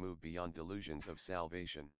someday move beyond delusions of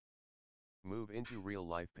salvation. Move into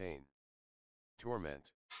real-life pain.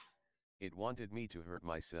 Torment. It wanted me to hurt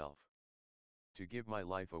myself. To give my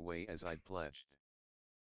life away as I'd pledged.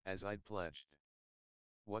 As I'd pledged.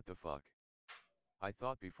 What the fuck? I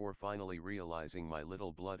thought before finally realizing my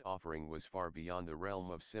little blood offering was far beyond the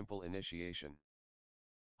realm of simple initiation.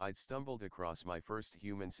 I'd stumbled across my first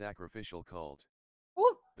human sacrificial cult.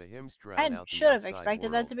 Whoop. The hymns drown I out the should have outside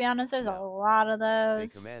expected that, world. to be honest. There's a Now, lot of they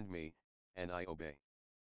those. command me, and I obey.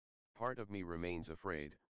 Part of me remains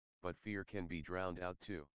afraid, but fear can be drowned out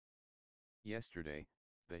too. Yesterday,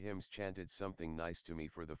 the hymns chanted something nice to me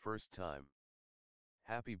for the first time.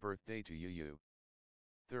 Happy birthday to you.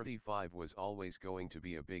 35 was always going to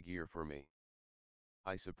be a big year for me.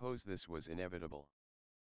 I suppose this was inevitable.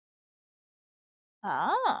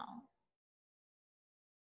 Oh.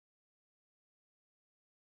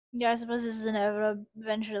 Yeah, I suppose this is inevitable.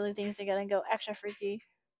 Eventually, things are gonna go extra freaky.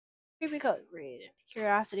 Creepy code read.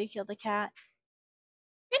 Curiosity killed the cat.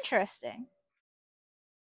 Interesting.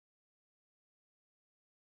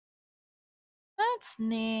 That's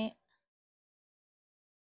neat.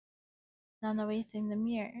 None the way in the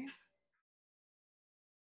mirror.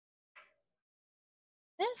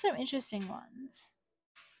 There's some interesting ones.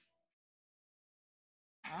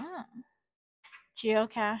 Ah.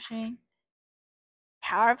 Geocaching.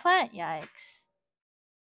 Power plant? Yikes.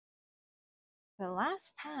 The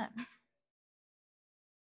last time.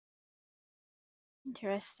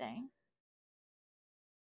 Interesting.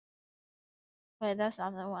 Wait, that's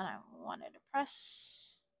not the one I wanted to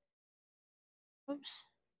press. Oops.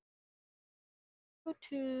 Go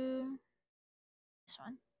to this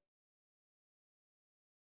one.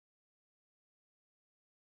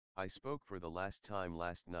 I spoke for the last time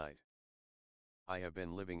last night. I have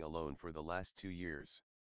been living alone for the last 2 years.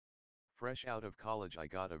 Fresh out of college, I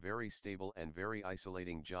got a very stable and very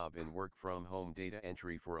isolating job in work-from-home data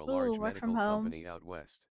entry for a Ooh, large work from medical home. company out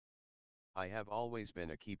west. I have always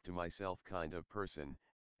been a keep-to-myself kind of person,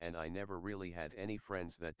 and I never really had any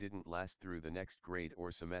friends that didn't last through the next grade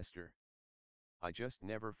or semester. I just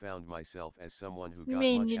never found myself as someone who You got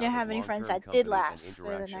mean much you out didn't of have any friends long-term that did company and last through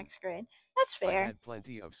the interaction. next grade? That's I fair. had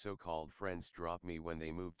plenty of so-called friends drop me when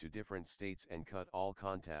they moved to different states and cut all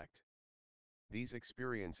contact. These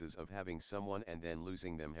experiences of having someone and then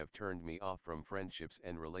losing them have turned me off from friendships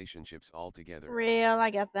and relationships altogether. Real, I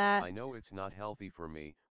get that. I know it's not healthy for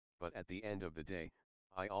me, but at the end of the day,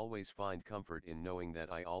 I always find comfort in knowing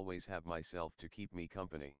that I always have myself to keep me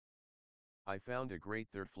company. I found a great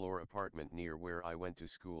third-floor apartment near where I went to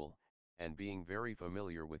school, and being very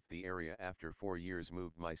familiar with the area after 4 years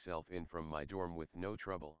moved myself in from my dorm with no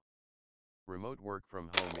trouble. Remote work from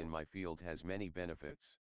home in my field has many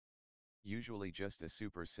benefits. Usually just a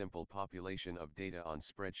super simple population of data on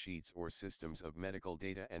spreadsheets or systems of medical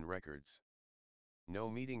data and records. No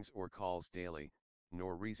meetings or calls daily,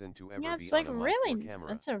 nor reason to ever Yeah, it's be like on a mic or really,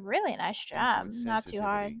 camera. it's a really nice Due to job. its Not too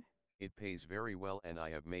hard. sensitivity, it pays very well, and I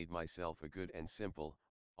have made myself a good and simple,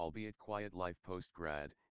 albeit quiet life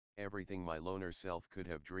post-grad, everything my loner self could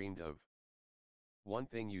have dreamed of. One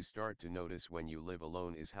thing you start to notice when you live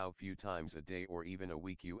alone is how few times a day or even a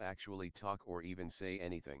week you actually talk or even say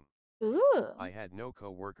anything. Ooh. I had no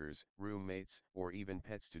co-workers, roommates, or even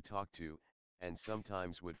pets to talk to, and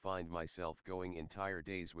sometimes would find myself going entire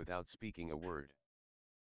days without speaking a word.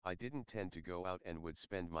 I didn't tend to go out and would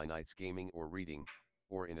spend my nights gaming or reading,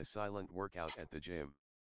 or in a silent workout at the gym.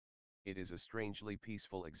 It is a strangely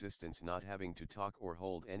peaceful existence not having to talk or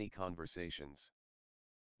hold any conversations.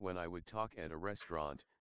 When I would talk at a restaurant,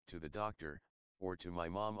 to the doctor, or to my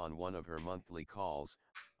mom on one of her monthly calls,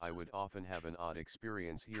 I would often have an odd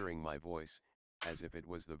experience hearing my voice, as if it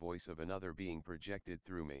was the voice of another being projected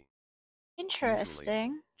through me. Usually,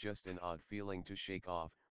 Interesting. just an odd feeling to shake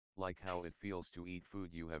off, like how it feels to eat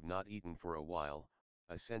food you have not eaten for a while,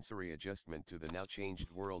 a sensory adjustment to the now changed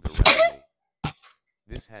world around me.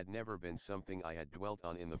 This had never been something I had dwelt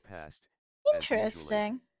on in the past, as usually,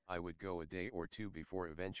 Interesting. I would go a day or two before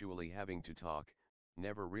eventually having to talk,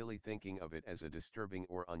 never really thinking of it as a disturbing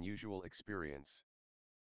or unusual experience.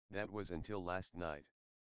 That was until last night.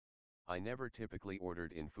 I never typically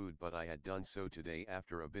ordered in food, but I had done so today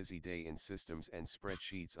after a busy day in systems and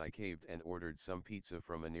spreadsheets. I caved and ordered some pizza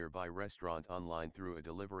from a nearby restaurant online through a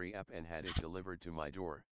delivery app and had it delivered to my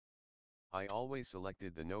door. I always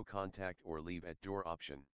selected the no contact or leave at door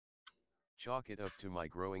option. Chalk it up to my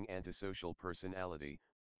growing antisocial personality,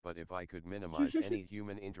 but if I could minimize any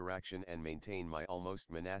human interaction and maintain my almost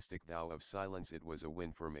monastic vow of silence, it was a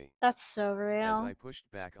win for me. That's so As real. I pushed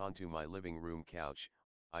back onto my living room couch,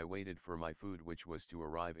 I waited for my food, which was to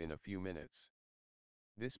arrive in a few minutes.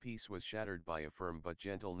 This peace was shattered by a firm but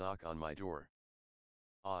gentle knock on my door.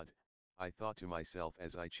 Odd, I thought to myself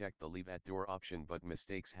as I checked the leave at door option, but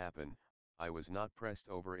mistakes happen. I was not pressed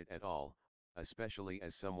over it at all, especially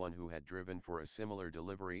as someone who had driven for a similar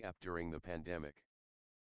delivery app during the pandemic.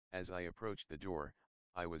 As I approached the door,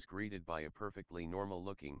 I was greeted by a perfectly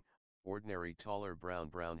normal-looking, ordinary taller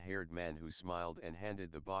brown-haired man who smiled and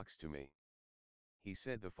handed the box to me. He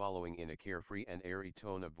said the following in a carefree and airy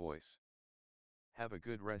tone of voice. "Have a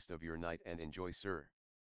good rest of your night and enjoy, sir.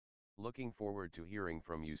 Looking forward to hearing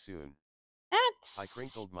from you soon." I That's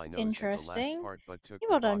crinkled my nose at the last interesting. part but took the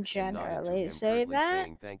People don't box and nodded to generally him, say curtly that.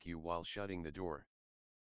 saying thank you while shutting the door.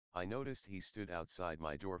 I noticed he stood outside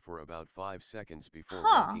my door for about 5 seconds before Huh.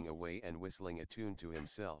 walking away and whistling a tune to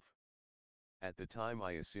himself. At the time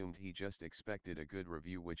I assumed he just expected a good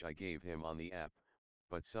review, which I gave him on the app,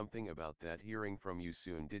 but something about that "hearing from you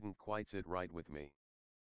soon" didn't quite sit right with me.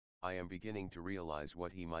 I am beginning to realize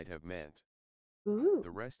what he might have meant. Ooh.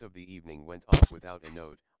 The rest of the evening went off without a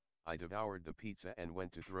note. I devoured the pizza and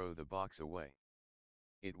went to throw the box away.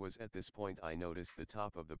 It was at this point I noticed the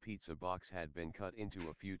top of the pizza box had been cut into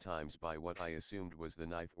a few times by what I assumed was the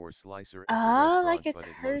knife or slicer at the Oh, restaurant, like a but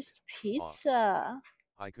it looked cursed off. pizza.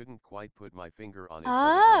 I couldn't quite put my finger on it,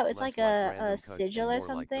 but it Oh, looked it's like less like a random cuts and sigil or more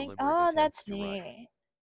like something. deliberate Oh, attempts that's to write. neat.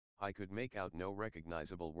 I could make out no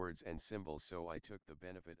recognizable words and symbols, so I took the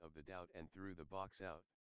benefit of the doubt and threw the box out.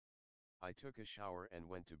 I took a shower and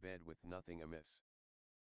went to bed with nothing amiss.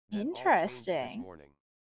 That all changed this Interesting. morning.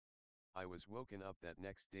 I was woken up that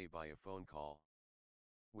next day by a phone call,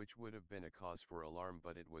 which would have been a cause for alarm,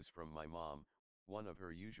 but it was from my mom, one of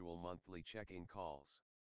her usual monthly check-in calls.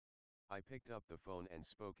 I picked up the phone and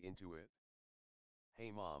spoke into it.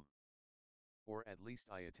 "Hey mom." Or at least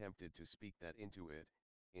I attempted to speak that into it.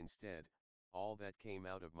 Instead, all that came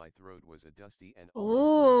out of my throat was a dusty and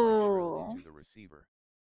almost gnat-like shrill Ooh. into the receiver.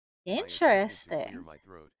 I attempted to clear Interesting. my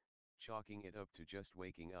throat, chalking it up to just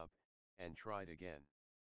waking up, and tried again.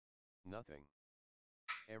 Nothing.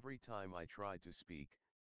 Every time I tried to speak,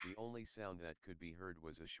 the only sound that could be heard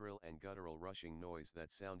was a shrill and guttural rushing noise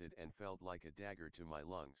that sounded and felt like a dagger to my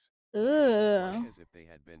lungs. Quite Ooh. as if they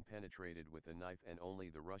had been penetrated with a knife, and only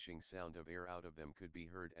the rushing sound of air out of them could be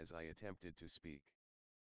heard as I attempted to speak.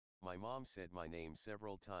 My mom said my name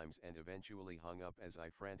several times and eventually hung up as I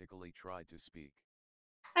frantically tried to speak.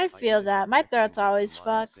 I I feel ended up that. My texting throat's her a always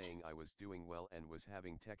mile fucked. saying I was doing well and was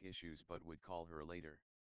having tech issues but would call her later.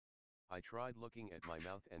 I tried looking at my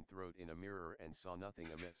mouth and throat in a mirror and saw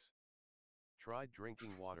nothing amiss. Tried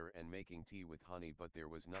drinking water and making tea with honey, but there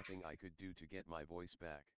was nothing I could do to get my voice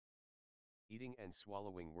back. Eating and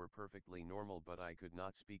swallowing were perfectly normal, but I could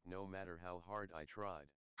not speak no matter how hard I tried.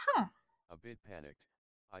 Huh. A bit panicked,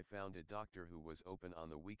 I found a doctor who was open on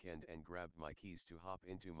the weekend and grabbed my keys to hop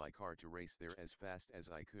into my car to race there as fast as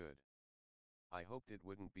I could. I hoped it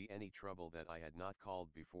wouldn't be any trouble that I had not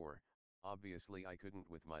called before. Obviously I couldn't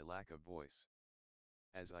with my lack of voice.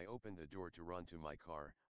 As I opened the door to run to my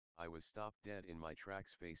car, I was stopped dead in my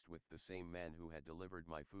tracks, faced with the same man who had delivered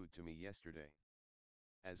my food to me yesterday.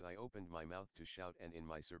 As I opened my mouth to shout, and in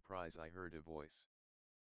my surprise I heard a voice.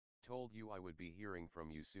 "Told you I would be hearing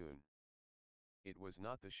from you soon." It was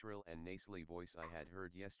not the shrill and nasally voice I had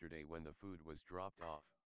heard yesterday when the food was dropped off.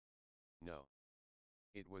 No.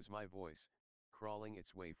 It was my voice, crawling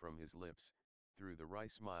its way from his lips, through the wry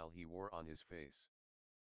smile he wore on his face.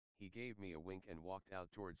 He gave me a wink and walked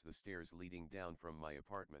out towards the stairs leading down from my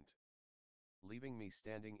apartment, leaving me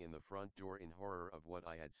standing in the front door in horror of what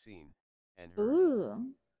I had seen and heard.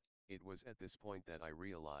 Ooh. It was at this point that I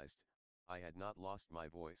realized I had not lost my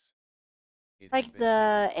voice. It had Like been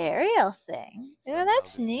taken the from me. aerial thing. Yeah, Somehow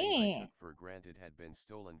that's this thing I took neat. for granted had been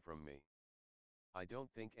stolen from me. I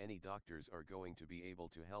don't think any doctors are going to be able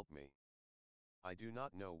to help me. I do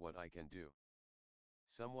not know what I can do.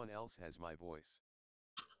 Someone else has my voice.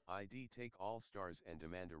 ID take all stars and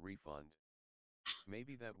demand a refund.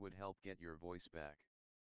 Maybe that would help get your voice back.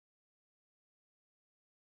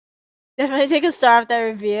 Definitely take a star off that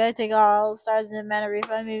review. I take all stars and demand a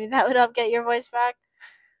refund. Maybe that would help get your voice back.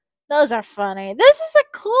 Those are funny. This is a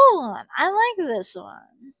cool one. I like this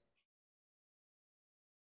one.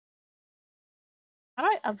 How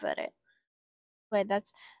do I upvote it? Wait,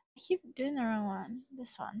 that's. I keep doing the wrong one.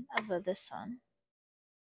 This one. Upvote this one.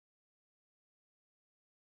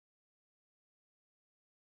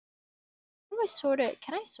 How do I sort it?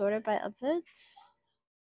 Can I sort it by upvotes?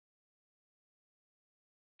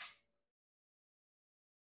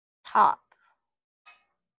 top.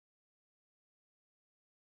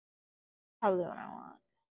 Probably what I want.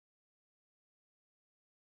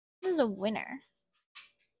 This is a winner.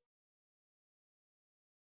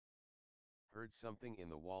 Heard something in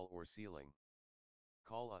the wall or ceiling?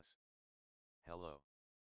 Call us. Hello.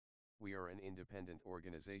 We are an independent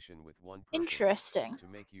organization with one purpose: Interesting. to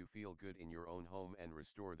make you feel good in your own home and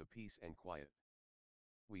restore the peace and quiet.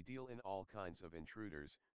 We deal in all kinds of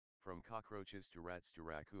intruders, from cockroaches to rats to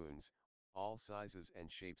raccoons, all sizes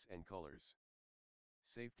and shapes and colors.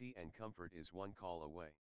 Safety and comfort is one call away.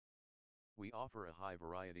 We offer a high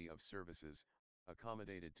variety of services,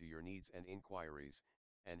 accommodated to your needs and inquiries,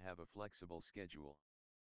 and have a flexible schedule.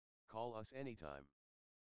 Call us anytime.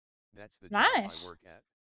 That's the job I Nice. work at.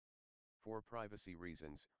 For privacy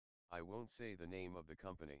reasons, I won't say the name of the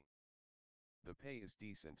company. The pay is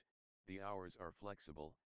decent, the hours are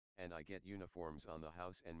flexible, and I get uniforms on the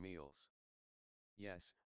house and meals.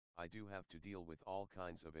 Yes, I do have to deal with all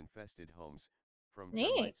kinds of infested homes, from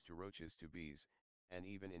Neat. termites to roaches to bees, and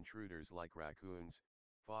even intruders like raccoons,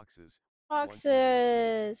 foxes, one-tailed snakes.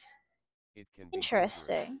 Boxes. It can be dangerous,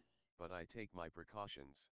 Interesting. but I take my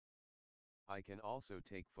precautions. I can also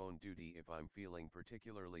take phone duty if I'm feeling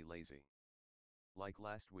particularly lazy. Like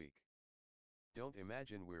last week. Don't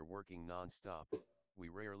imagine we're working non-stop, we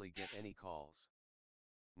rarely get any calls.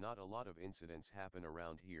 Not a lot of incidents happen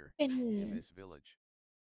around here, in In this village.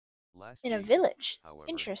 Last in a week, village. however,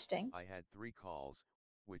 Interesting. I had 3 calls,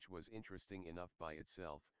 which was interesting enough by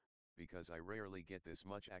itself, because I rarely get this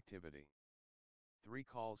much activity. 3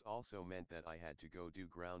 calls also meant that I had to go do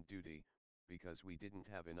ground duty, because we didn't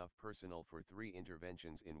have enough personnel for 3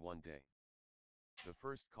 interventions in one day. The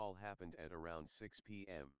first call happened at around 6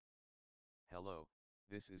 p.m. Hello,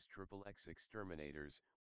 this is XXX Exterminators,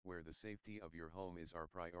 where the safety of your home is our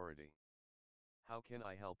priority. How can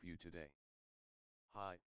I help you today?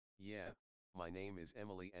 Hi, yeah, my name is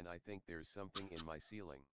Emily and I think there's something in my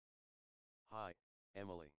ceiling. Hi,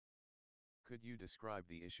 Emily. Could you describe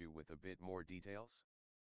the issue with a bit more details?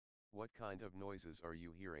 What kind of noises are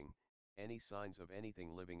you hearing? Any signs of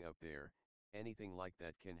anything living up there? Anything like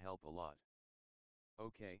that can help a lot.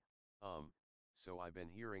 Okay, so I've been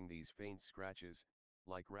hearing these faint scratches,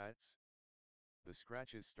 like rats. The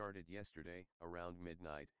scratches started yesterday, around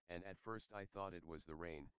midnight, and at first I thought it was the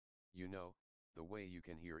rain, you know, the way you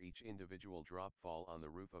can hear each individual drop fall on the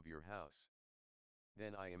roof of your house.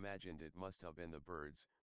 Then I imagined it must have been the birds,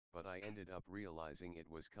 but I ended up realizing it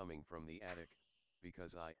was coming from the attic,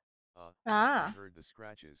 because I Ah. heard the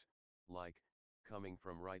scratches, like, coming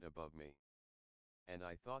from right above me. And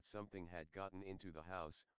I thought something had gotten into the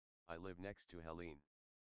house. I live next to Helene.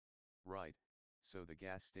 Right, so the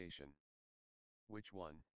gas station. Which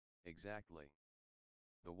one, exactly?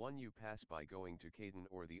 The one you pass by going to Caden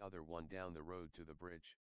or the other one down the road to the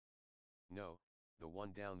bridge? No, the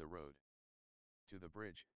one down the road. To the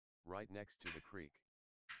bridge, right next to the creek.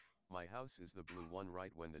 My house is the blue one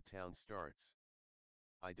right when the town starts.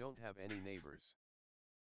 I don't have any neighbors.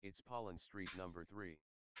 It's Pollen Street number 3.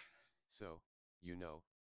 So, you know,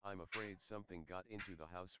 I'm afraid something got into the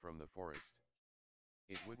house from the forest.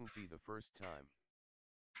 It wouldn't be the first time.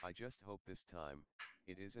 I just hope this time,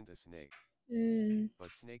 it isn't a snake. Hmm.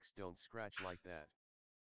 But snakes don't scratch like that.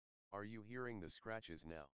 Are you hearing the scratches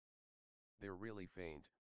now? They're really faint,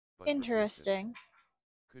 but persistent. Interesting.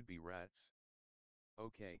 Could be rats.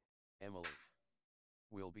 Okay, Emily.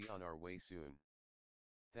 We'll be on our way soon.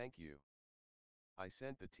 Thank you. I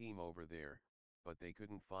sent the team over there, but they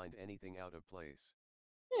couldn't find anything out of place.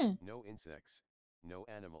 Hmm. No insects, no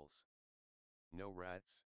animals, no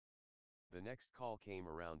rats. The next call came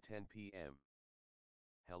around 10 p.m.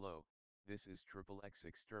 Hello, this is XXX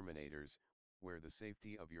Exterminators, where the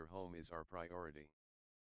safety of your home is our priority.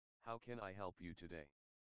 How can I help you today?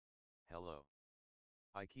 Hello.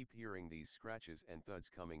 I keep hearing these scratches and thuds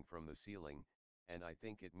coming from the ceiling, and I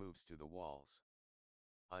think it moves to the walls.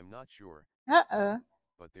 I'm not sure, Uh-oh.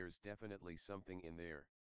 but there's definitely something in there.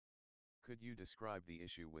 Could you describe the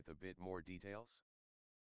issue with a bit more details?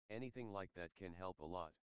 Anything like that can help a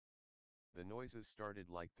lot. The noises started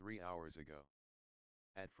like 3 hours ago.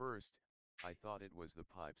 At first, I thought it was the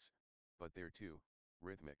pipes, but they're too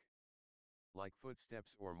rhythmic. Like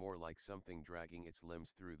footsteps or more like something dragging its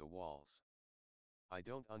limbs through the walls. I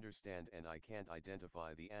don't understand and I can't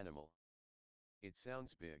identify the animal. It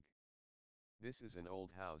sounds big. This is an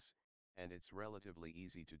old house, and it's relatively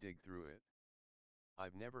easy to dig through it.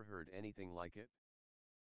 I've never heard anything like it.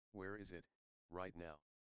 Where is it, right now?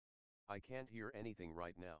 I can't hear anything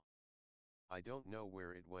right now. I don't know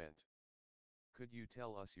where it went. Could you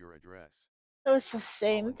tell us your address? That was the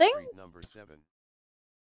same Pollen thing? Street number 7.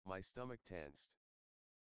 My stomach tensed.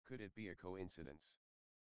 could it be a coincidence?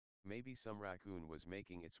 Maybe some raccoon was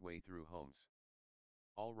making its way through homes.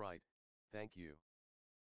 All right, thank you.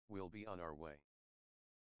 We'll be on our way.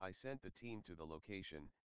 I sent the team to the location,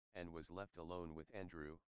 and was left alone with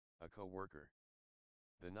Andrew, a co-worker.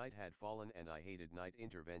 The night had fallen and I hated night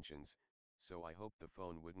interventions, so I hoped the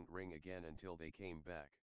phone wouldn't ring again until they came back.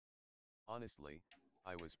 Honestly,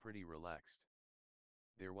 I was pretty relaxed.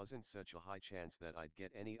 There wasn't such a high chance that I'd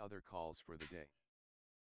get any other calls for the day.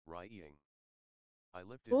 Rying. I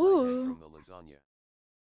lifted my head Ooh. from the lasagna.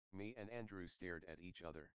 Me and Andrew stared at each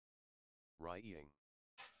other. Rying.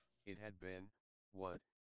 It had been, what,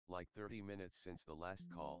 like 30 minutes since the last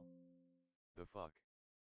call. The fuck?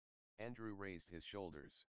 Andrew raised his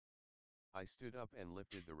shoulders. I stood up and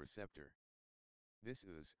lifted the receptor. This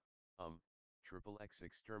is, Triple X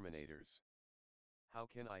Exterminators. How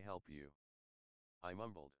can I help you? I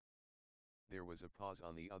mumbled. There was a pause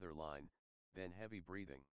on the other line, then heavy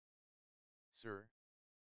breathing. Sir?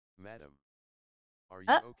 Madam? Are you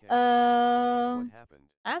okay? What happened?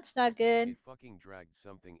 That's not good. It fucking dragged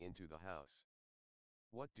something into the house.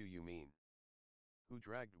 What do you mean? Who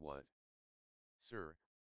dragged what? Sir,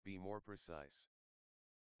 be more precise.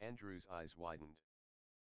 Andrew's eyes widened.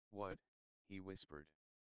 What? He whispered.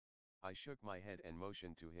 I shook my head and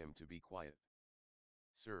motioned to him to be quiet.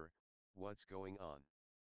 Sir, what's going on?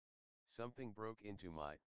 Something broke into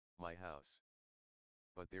my house.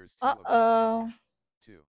 But there's two of them. Uh-oh.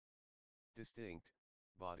 Two distinct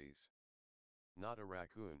bodies. Not a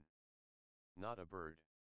raccoon. Not a bird.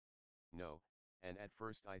 No, and at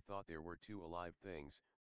first I thought there were two alive things,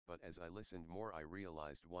 but as I listened more I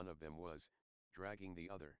realized one of them was dragging the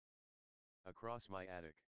other. Across my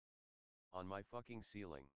attic. On my fucking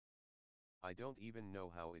ceiling. I don't even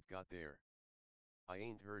know how it got there. I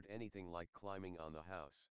ain't heard anything like climbing on the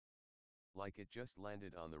house. Like it just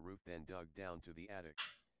landed on the roof then dug down to the attic.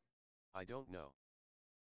 I don't know.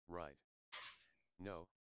 Right. No,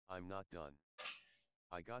 I'm not done.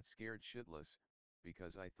 I got scared shitless,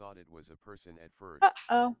 because I thought it was a person at first.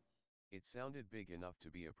 Uh-oh. It sounded big enough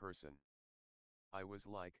to be a person. I was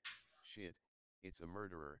like, shit, it's a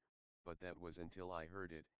murderer, but that was until I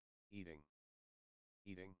heard it, eating.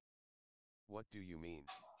 Eating? What do you mean?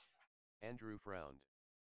 Andrew frowned.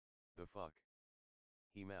 The fuck?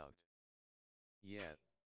 He mouthed. Yeah.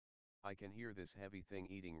 I can hear this heavy thing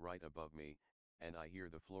eating right above me, and I hear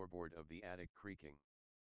the floorboard of the attic creaking.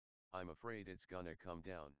 I'm afraid it's gonna come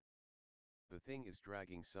down. The thing is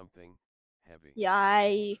dragging something heavy.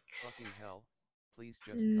 Yikes. Fucking hell, please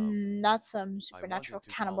just come. That's some I supernatural wanted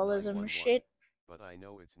to call cannibalism 911, shit. but I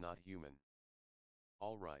know it's not human.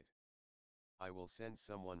 All right. I will send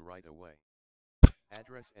someone right away.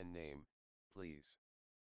 Address and name, please.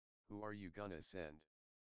 Who are you gonna send?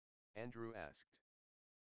 Andrew asked.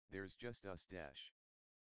 There's just us dash.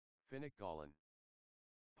 Finnick Gallen.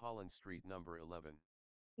 Pollen Street number 11.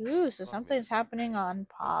 Ooh, so Fuck something's me. happening on Okay.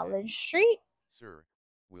 Polish Street? Sir,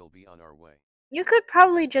 we'll be on our way. You could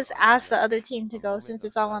probably After just I ask hung the up, other team to a go moment since of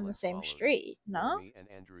it's all on the silence same followed, street, where no? me and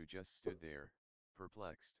Andrew just stood there,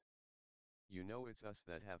 perplexed. You know it's us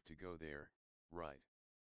that have to go there, right?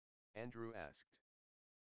 Andrew asked.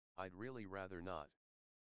 I'd really rather not.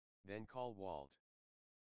 Then call Walt.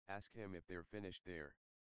 Ask him if they're finished there.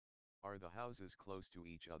 Are the houses close to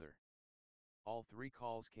each other? All three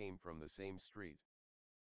calls came from the same street.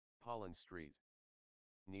 Pollen Street.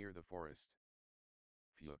 Near the forest.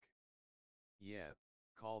 Phew. Yeah,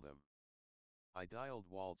 call them. I dialed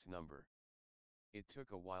Walt's number. It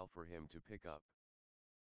took a while for him to pick up.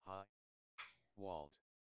 Hi. Walt.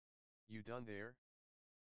 You done there?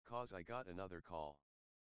 'Cause I got another call.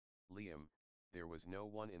 Liam, there was no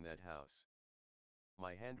one in that house.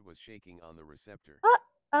 My hand was shaking on the receptor.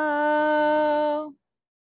 Uh-oh.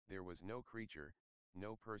 There was no creature,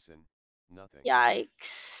 no person, nothing.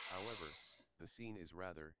 Yikes. However, the scene is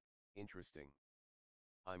rather interesting.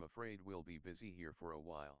 I'm afraid we'll be busy here for a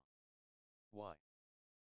while. Why?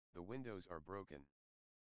 The windows are broken.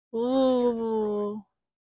 Furniture destroyed. Ooh.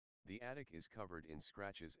 The attic is covered in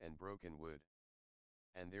scratches and broken wood.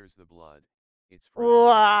 And there's the blood, it's fresh. Ooh.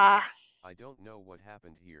 I don't know what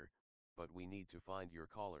happened here, but we need to find your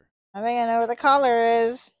caller. I think I know where the caller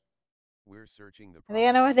is. We're searching the I think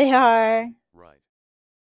I property. know where they are. Right.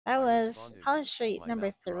 That I was responded, Polish Street my number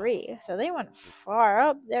mouth dry. 3. So they went far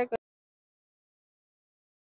up. There goes